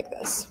of thing like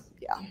this.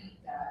 Yeah.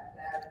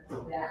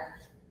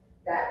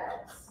 That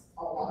helps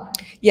a lot.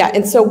 Yeah,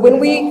 and so when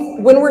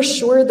we're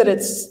sure that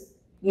it's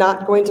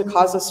not going to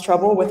cause us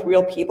trouble with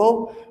real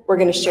people, we're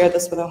going to share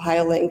this with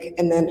OhioLink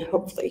and then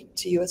hopefully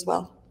to you as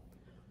well.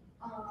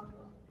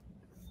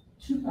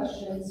 2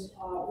 questions.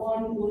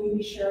 One, will you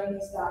be sharing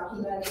these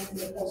documents in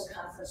the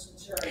post-conference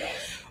materials?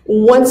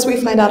 Once we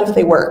find out if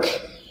they work.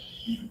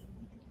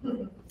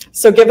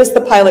 So give us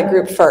the pilot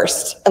group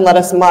first and let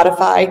us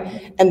modify,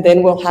 and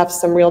then we'll have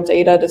some real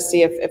data to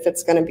see if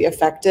it's going to be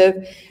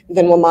effective.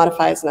 Then we'll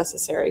modify as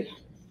necessary.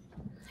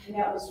 And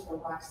that was for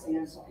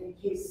Roxanne, so in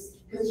case,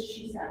 because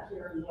she's not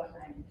hearing what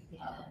I'm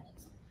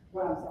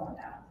throwing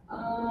out.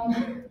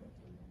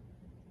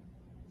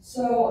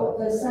 So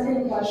the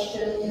second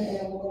question,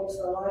 and we'll go to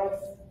the live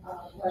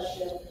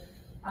question.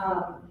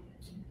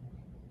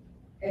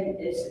 And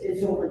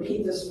you'll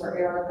repeat this for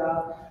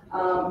Erica.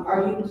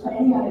 Are you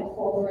planning on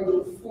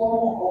incorporating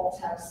formal alt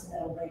text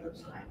at a later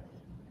time?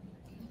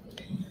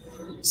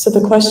 So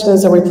the question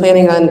is, are we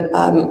planning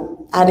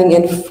on adding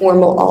in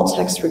formal alt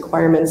text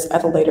requirements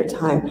at a later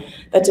time?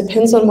 That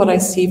depends on what I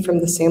see from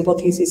the sample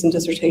theses and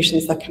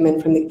dissertations that come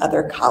in from the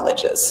other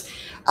colleges.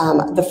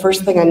 The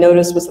first thing I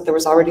noticed was that there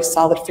was already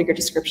solid figure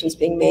descriptions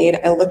being made.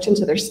 I looked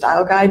into their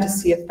style guide to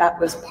see if that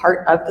was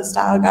part of the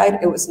style guide.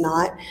 It was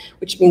not,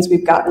 which means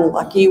we've gotten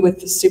lucky with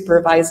the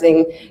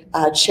supervising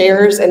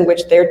chairs in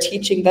which they're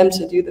teaching them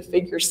to do the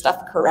figure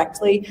stuff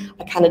correctly.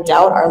 I kind of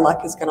doubt our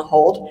luck is going to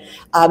hold,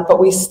 but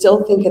we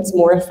still think it's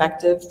more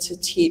effective to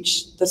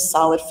teach the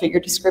solid figure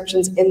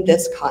descriptions in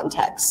this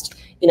context.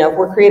 You know, if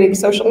we're creating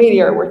social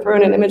media or we're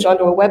throwing an image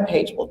onto a web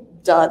page, well,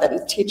 duh,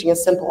 then teaching a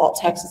simple alt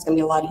text is going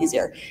to be a lot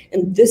easier.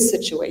 In this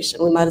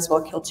situation, we might as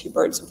well kill two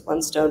birds with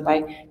one stone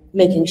by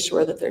making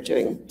sure that they're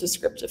doing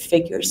descriptive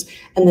figures,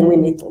 and then we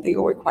meet the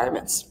legal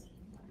requirements.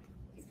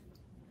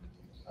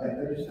 I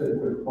just had a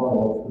quick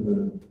follow-up to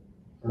the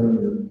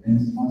earlier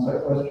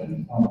on-site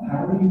question.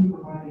 How are you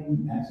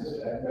providing access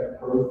to Acrobat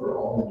Pro for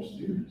all of your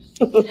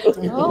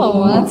students?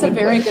 Oh, that's a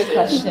very good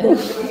question.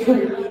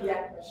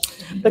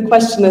 The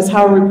question is,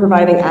 how are we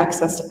providing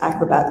access to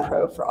Acrobat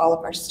Pro for all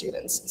of our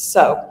students?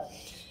 So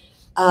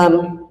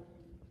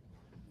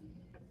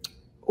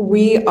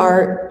we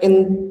are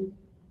in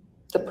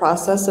the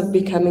process of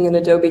becoming an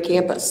Adobe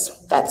campus.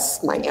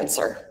 That's my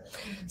answer.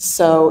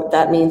 So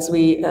that means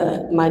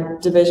my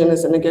division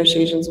is in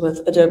negotiations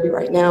with Adobe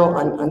right now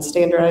on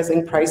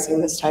standardizing, pricing,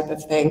 this type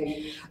of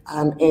thing.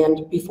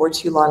 And before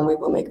too long, we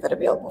will make that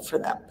available for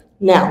them.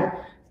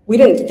 Now, we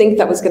didn't think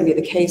that was going to be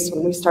the case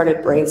when we started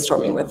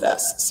brainstorming with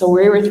this. So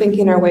we were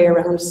thinking our way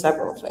around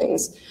several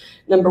things.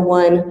 Number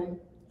one,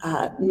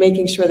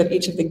 making sure that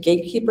each of the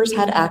gatekeepers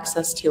had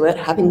access to it,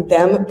 having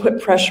them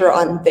put pressure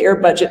on their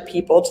budget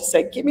people to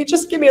say,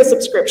 just give me a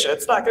subscription.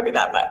 It's not going to be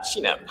that much,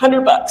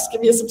 $100,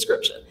 give me a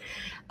subscription.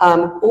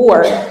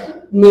 Or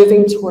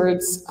moving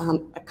towards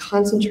a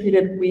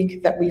concentrated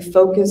week that we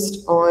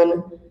focused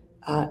on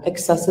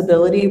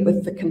accessibility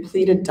with the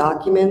completed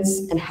documents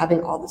and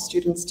having all the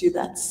students do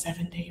that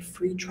 7-day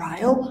free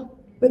trial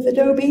with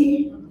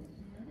Adobe,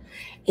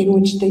 in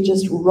which they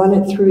just run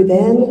it through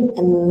then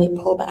and then they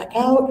pull back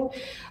out.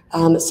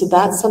 So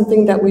that's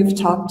something that we've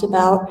talked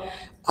about.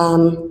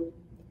 And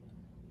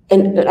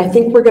I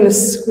think we're going to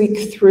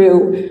squeak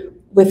through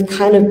with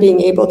kind of being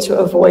able to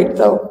avoid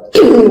the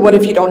what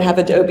if you don't have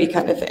Adobe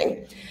kind of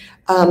thing.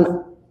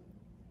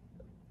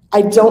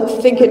 I don't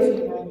think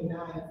it.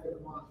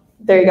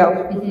 There you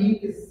go.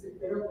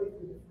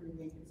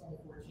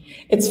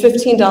 It's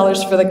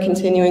 $15 for the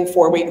continuing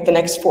the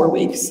next 4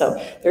 weeks. So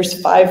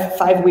there's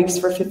five weeks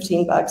for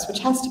 $15, which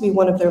has to be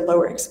one of their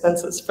lower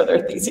expenses for their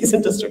theses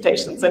and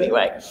dissertations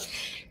anyway.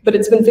 But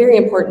it's been very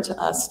important to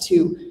us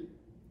to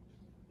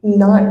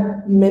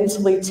not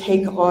mentally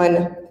take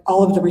on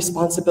all of the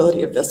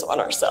responsibility of this on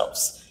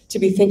ourselves, to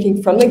be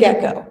thinking from the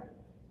get-go,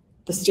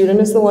 the student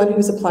is the one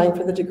who's applying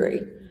for the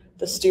degree.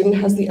 The student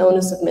has the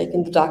onus of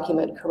making the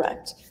document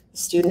correct. The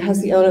student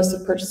has the onus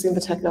of purchasing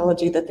the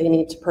technology that they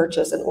need to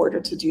purchase in order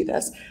to do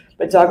this.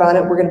 But doggone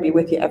it, we're going to be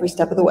with you every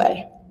step of the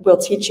way. We'll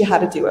teach you how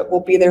to do it.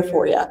 We'll be there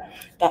for you,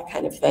 that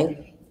kind of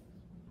thing.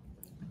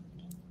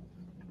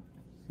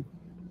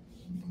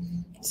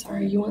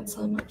 Sorry, you want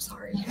some? I'm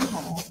sorry.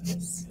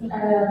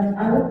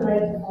 I would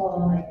like to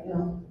follow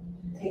on,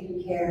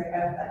 taking care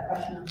of that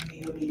question of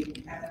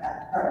Adobe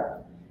Acrobat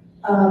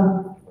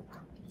Pro.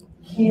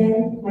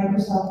 Can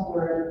Microsoft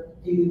Word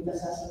do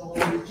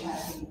accessibility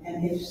checking?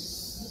 And if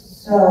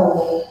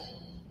so,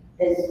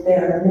 is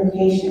there a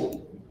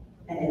limitation?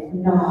 And if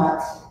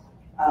not,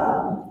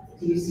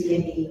 do you see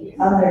any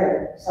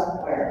other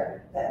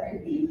software that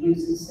could be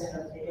used instead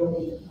of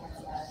Adobe Acrobat?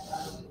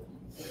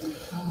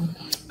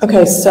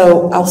 Okay,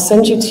 so I'll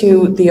send you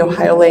to the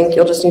Ohio link.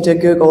 You'll just need to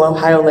Google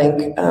Ohio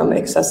link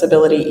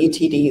accessibility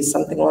ETDs,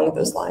 something along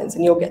those lines,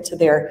 and you'll get to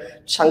their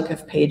chunk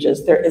of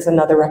pages. There is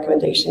another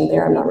recommendation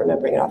there. I'm not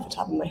remembering it off the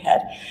top of my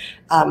head.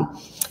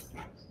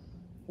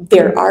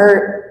 There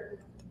are,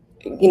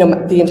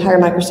 the entire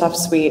Microsoft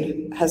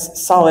suite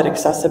has solid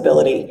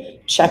accessibility,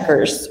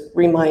 checkers,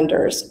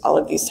 reminders, all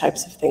of these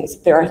types of things.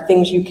 There are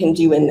things you can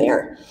do in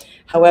there.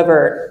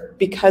 However,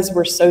 because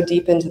we're so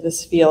deep into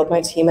this field,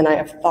 my team and I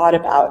have thought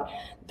about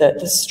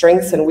the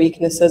strengths and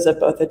weaknesses of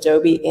both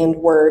Adobe and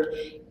Word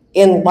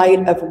in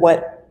light of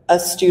what a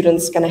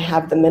student's going to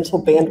have the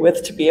mental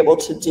bandwidth to be able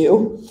to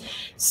do.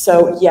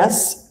 So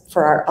yes,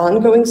 for our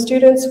ongoing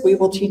students, we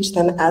will teach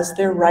them as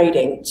they're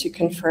writing to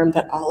confirm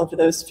that all of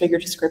those figure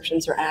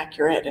descriptions are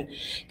accurate and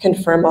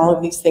confirm all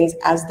of these things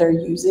as they're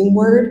using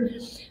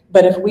Word.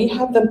 But if we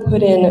have them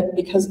put in,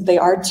 because they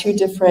are two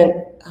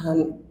different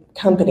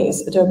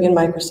companies, Adobe and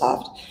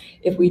Microsoft,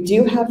 if we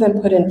do have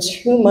them put in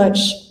too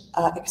much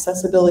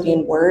accessibility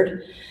in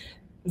Word,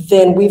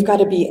 then we've got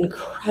to be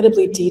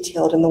incredibly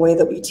detailed in the way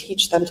that we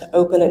teach them to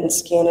open it and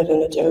scan it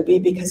in Adobe,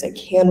 because it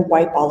can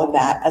wipe all of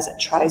that as it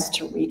tries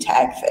to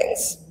retag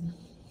things.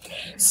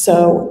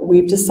 So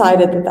we've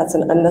decided that that's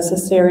an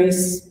unnecessary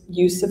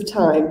use of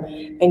time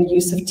and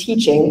use of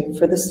teaching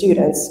for the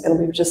students. And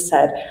we've just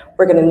said,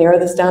 we're going to narrow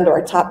this down to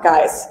our top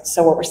guys.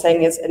 So what we're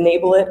saying is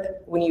enable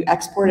it. When you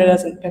export it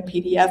as a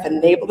PDF,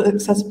 enable the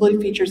accessibility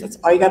features. That's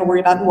all you got to worry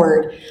about in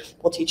Word.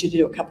 We'll teach you to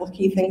do a couple of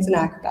key things in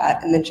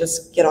Acrobat and then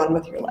just get on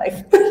with your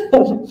life.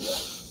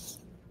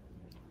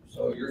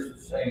 So you're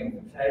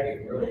saying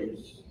tagging really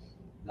is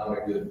not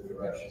a good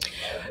direction.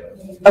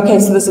 Okay,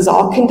 so this is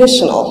all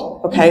conditional.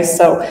 Okay,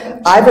 so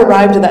I've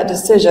arrived at that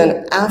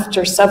decision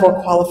after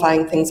several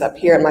qualifying things up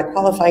here, and my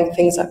qualifying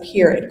things up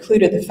here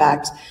included the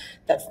fact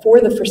that for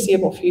the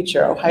foreseeable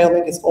future,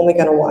 OhioLink is only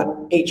going to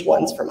want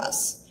H1s from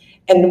us.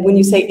 And when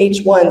you say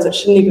H1s, it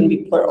shouldn't even be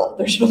plural.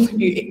 There should only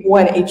be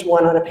one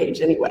H1 on a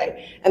page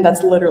anyway, and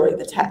that's literally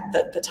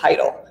the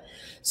title.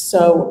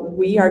 So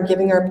we are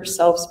giving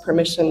ourselves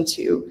permission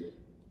to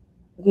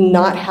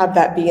not have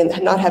that be in,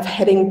 not have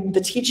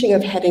the teaching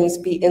of headings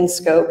be in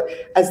scope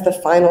as the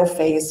final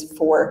phase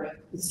for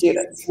the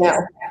students. Now,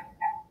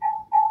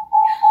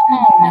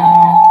 Oh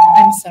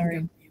no, I'm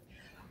sorry.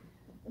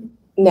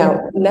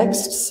 Now,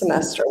 next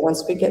semester,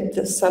 once we get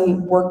to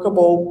some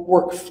workable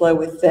workflow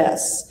with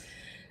this,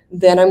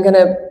 then I'm going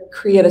to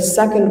create a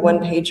second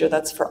one-pager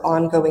that's for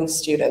ongoing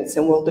students,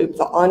 and we'll loop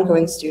the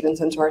ongoing students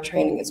into our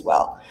training as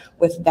well.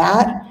 With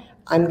that,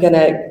 I'm going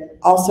to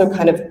also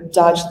kind of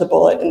dodge the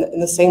bullet in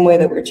the same way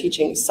that we're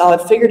teaching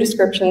solid figure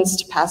descriptions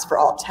to pass for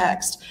alt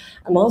text.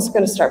 I'm also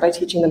going to start by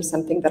teaching them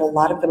something that a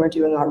lot of them are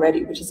doing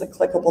already, which is a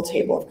clickable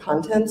table of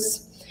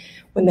contents.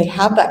 When they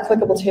have that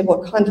clickable table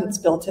of contents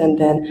built in,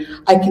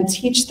 then I can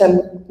teach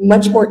them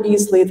much more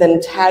easily than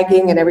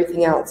tagging and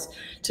everything else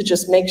to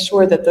just make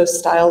sure that those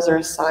styles are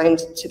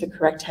assigned to the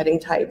correct heading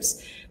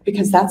types,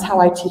 because that's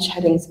how I teach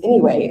headings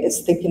anyway,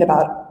 is thinking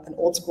about an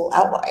old school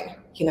outline.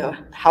 You know,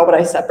 how would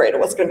I separate it?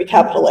 What's going to be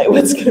capital A?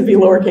 What's going to be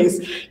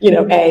lowercase,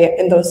 a,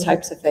 and those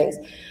types of things.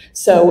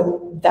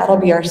 So that'll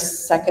be our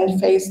second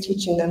phase,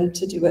 teaching them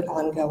to do it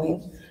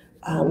ongoing.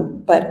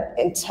 But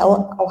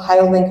until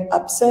OhioLink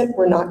ups it,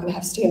 we're not going to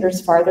have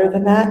standards farther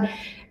than that.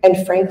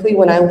 And frankly,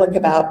 when I look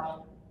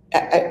about,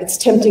 it's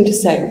tempting to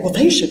say, well,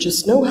 they should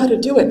just know how to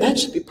do it. That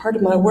should be part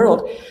of my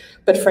world.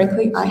 But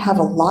frankly, I have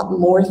a lot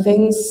more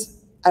things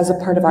as a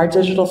part of our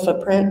digital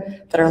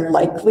footprint that are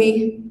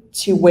likely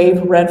to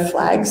wave red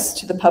flags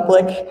to the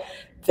public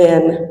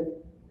than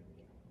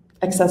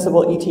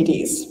accessible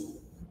ETDs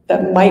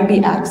that might be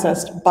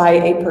accessed by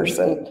a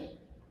person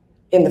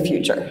in the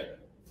future.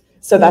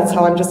 So that's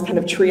how I'm just kind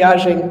of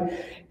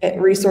triaging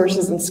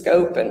resources and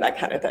scope and that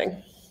kind of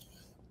thing.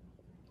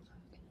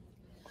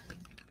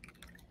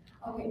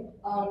 Okay,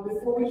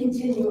 before we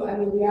continue, I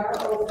mean, we are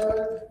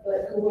over,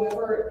 but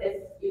whoever,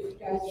 if you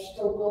guys are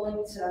still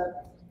willing to,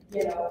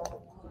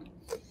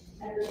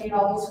 entertain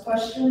all these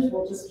questions,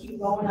 we'll just keep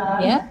going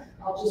on. Yeah.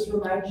 I'll just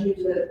remind you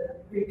to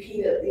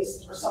repeat at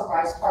least or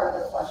summarize part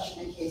of the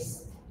question in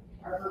case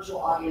our virtual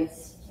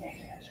audience can't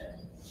catch it.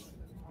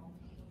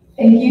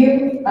 Thank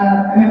you.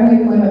 I'm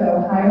Emily Flynn with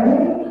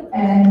OhioLink,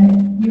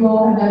 and you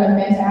all have done a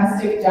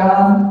fantastic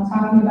job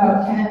talking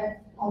about Kent.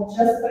 I'll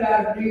just put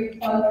out a brief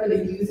plug for the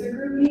user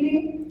group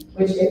meeting,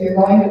 which if you're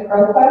going to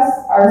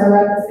ProQuest, ours are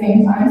at the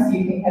same time, so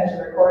you can catch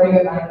a recording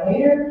of mine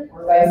later,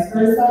 or vice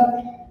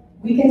versa.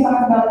 We can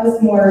talk about this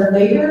more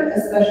later,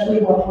 especially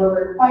what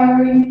we're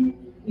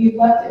requiring. We've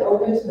left it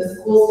open to the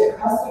schools to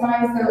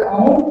customize their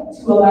own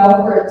to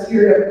allow for a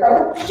tiered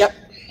approach. Yep.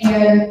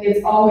 And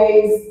it's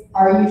always,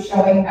 are you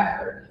showing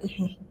effort?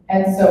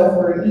 And so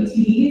for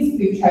ETDs,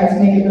 we've tried to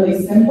make it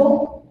really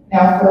simple.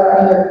 Now for our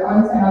other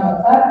content on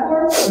the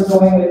platform, we're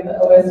going with the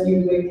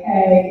OSU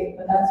WCAG,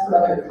 but that's for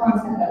other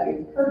content that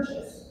we've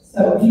purchased.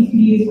 So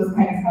ETDs, we're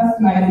kind of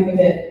customizing a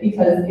bit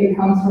because it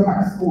comes from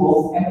our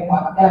schools and we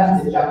want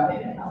them to jump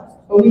in and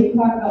help. But we can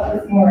talk about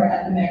this more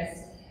at the next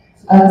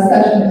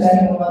session if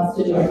anyone wants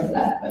to join for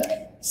that.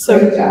 But so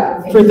great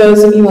job. For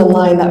those of you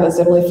online, that was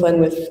Emily Flynn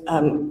with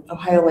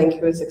OhioLink,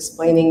 who was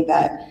explaining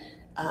that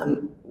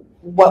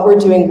what we're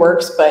doing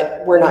works,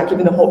 but we're not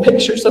giving the whole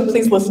picture. So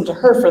please listen to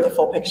her for the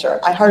full picture.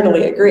 I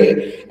heartily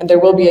agree. And there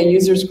will be a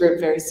users group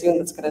very soon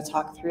that's going to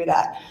talk through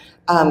that.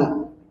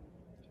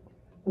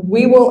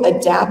 We will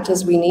adapt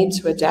as we need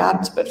to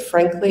adapt, but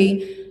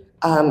frankly,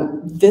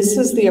 this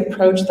is the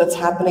approach that's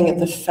happening at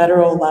the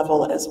federal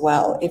level as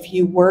well. If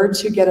you were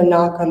to get a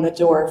knock on the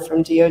door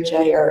from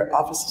DOJ or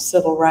Office of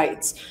Civil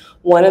Rights,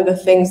 one of the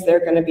things they're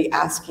going to be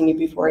asking you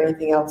before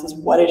anything else is,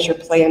 what is your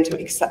plan to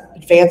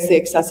advance the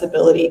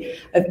accessibility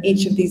of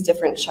each of these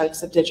different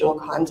chunks of digital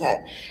content?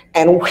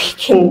 And we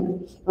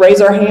can raise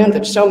our hand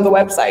and show them the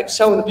website,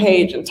 show them the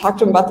page, and talk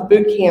to them about the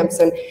boot camps,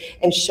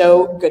 and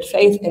show good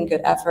faith and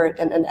good effort,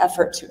 and an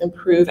effort to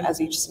improve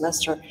as each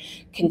semester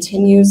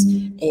continues.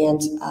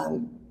 And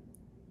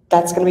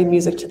that's going to be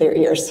music to their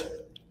ears.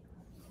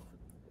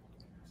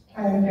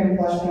 Hi, I'm Kim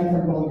Fleshman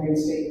from Bowling Green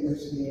State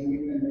University, and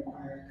we've been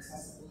requiring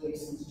accessibility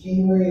since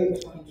January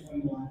of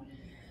 2021.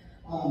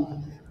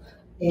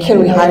 Can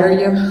we hire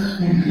you?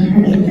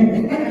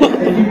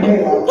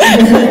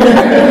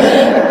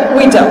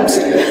 We don't.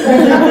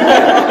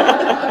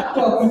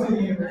 Welcome to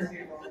the University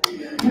of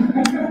Bowling Green.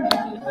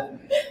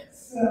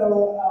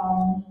 So,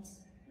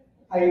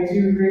 I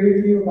do agree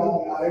with you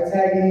about the auto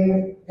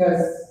tagging,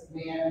 because,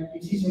 man,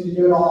 you teach them to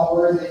do it all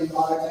over, then you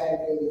auto tag,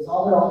 they lose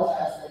all their alt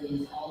tests, they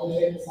lose all the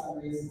shape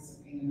summaries, it's a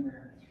pain in the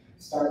rear.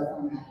 Start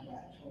from that,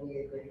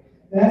 totally agree.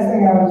 The next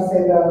thing I would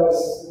say though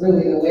is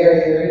really the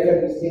layer here,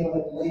 if it's dealing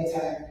with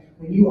LaTeX.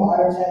 When you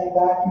auto tag a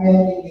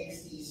document, it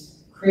makes these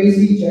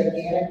crazy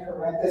gigantic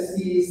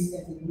parentheses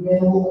in the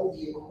middle of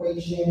the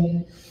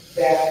equation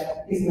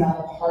that is not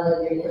a part of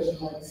the equation,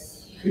 like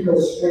could go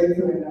straight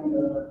through a number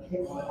or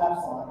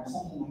epsilon or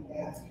something like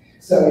that.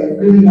 So it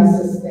really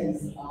messes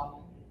things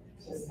up,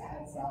 just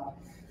adds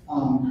up.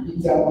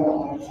 You don't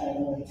want to auto tag a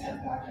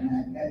LaTeX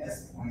document at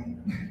this point.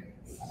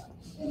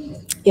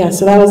 Yeah,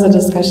 so that was a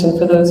discussion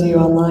for those of you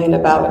online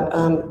about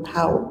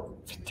how,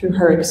 through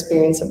her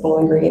experience at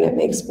Bowling Green, it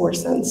makes more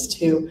sense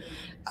to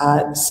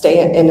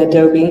stay in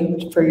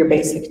Adobe for your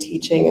basic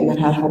teaching, and then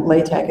how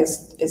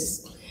LaTeX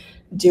is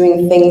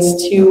doing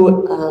things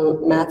to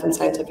math and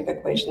scientific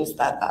equations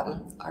that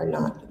are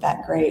not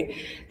that great.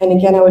 And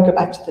again, I would go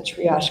back to the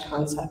triage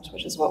concept,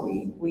 which is what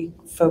we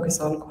focus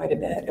on quite a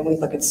bit, and we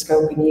look at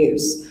scope and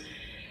use.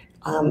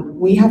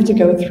 We have to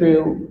go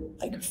through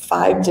like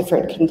 5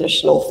 different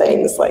conditional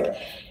things, like,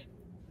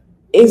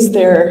 is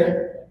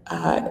there,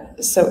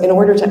 so in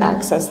order to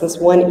access this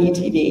one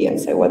ETD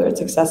and say whether it's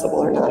accessible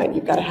or not,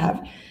 you've got to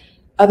have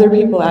other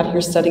people out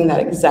here studying that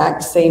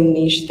exact same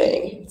niche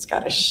thing. It's got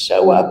to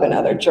show up in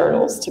other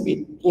journals to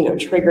be,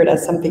 triggered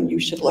as something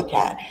you should look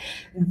at.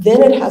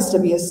 Then it has to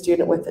be a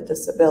student with a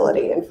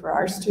disability, and for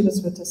our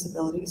students with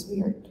disabilities,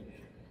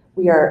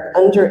 we are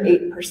under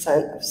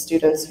 8% of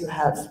students who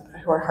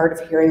are hard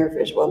of hearing or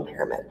visual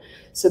impairment.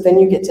 So then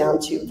you get down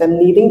to them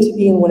needing to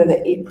be in one of the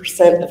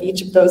 8% of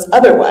each of those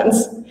other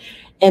ones.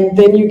 And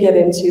then you get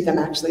into them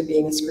actually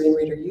being a screen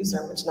reader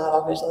user, which not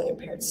all visually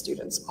impaired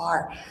students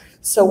are.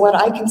 So what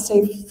I can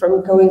say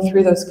from going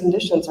through those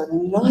conditions are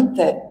not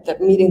that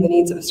meeting the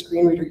needs of a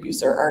screen reader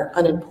user are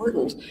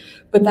unimportant,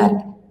 but that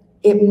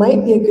it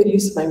might be a good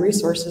use of my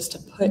resources to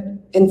put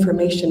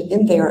information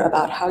in there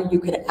about how you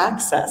could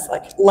access,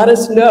 like, let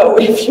us know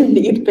if you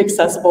need an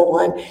accessible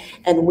one,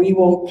 and we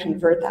will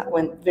convert that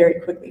one very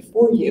quickly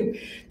for you.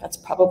 That's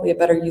probably a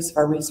better use of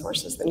our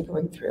resources than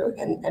going through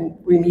and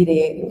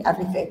remediating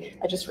everything.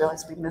 I just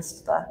realized we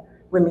missed the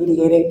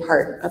remediating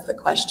part of the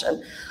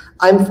question.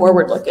 I'm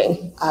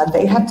forward-looking.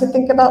 They have to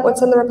think about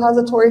what's in the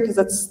repository because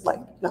it's like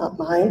not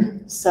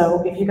mine.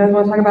 So if you guys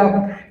want to talk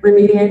about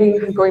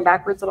remediating, going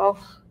backwards at all.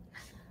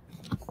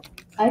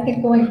 I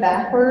think going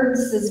backwards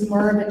is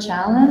more of a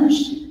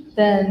challenge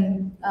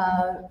than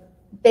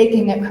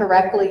baking it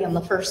correctly in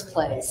the first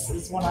place,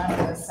 is what I'm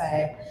going to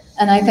say.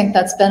 And I think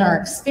that's been our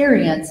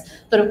experience.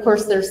 But of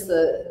course, there's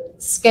the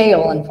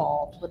scale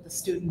involved with the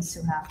students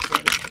who have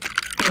to.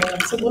 Yeah,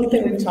 so one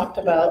thing we've talked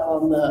about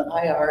on the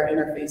IR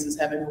interface is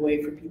having a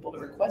way for people to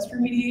request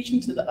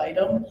remediation to the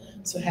item.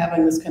 So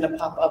having this kind of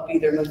pop up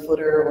either in the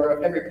footer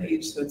or every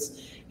page, so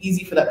it's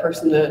easy for that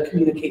person to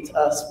communicate to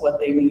us what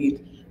they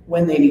need,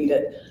 when they need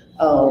it.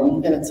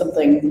 And it's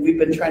something we've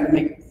been trying to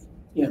make,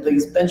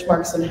 these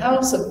benchmarks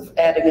in-house of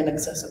adding in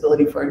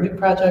accessibility for our new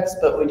projects,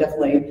 but we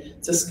definitely,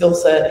 it's a skill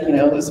set,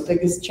 it was the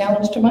biggest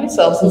challenge to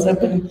myself since I've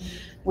been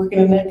working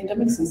in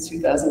academics since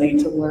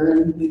 2008 to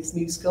learn these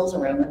new skills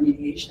around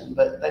remediation.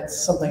 But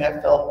that's something I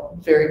felt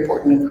very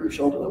important and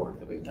crucial to the work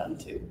that we've done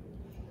too.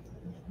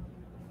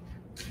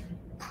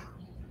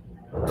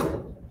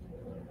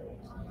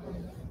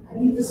 I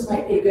think this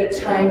might be a good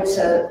time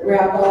to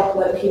wrap up,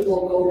 let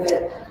people go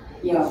get,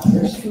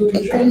 there's food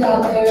and drink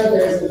out there,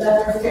 there's the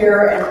vendor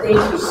fair, and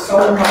thank you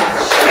so much.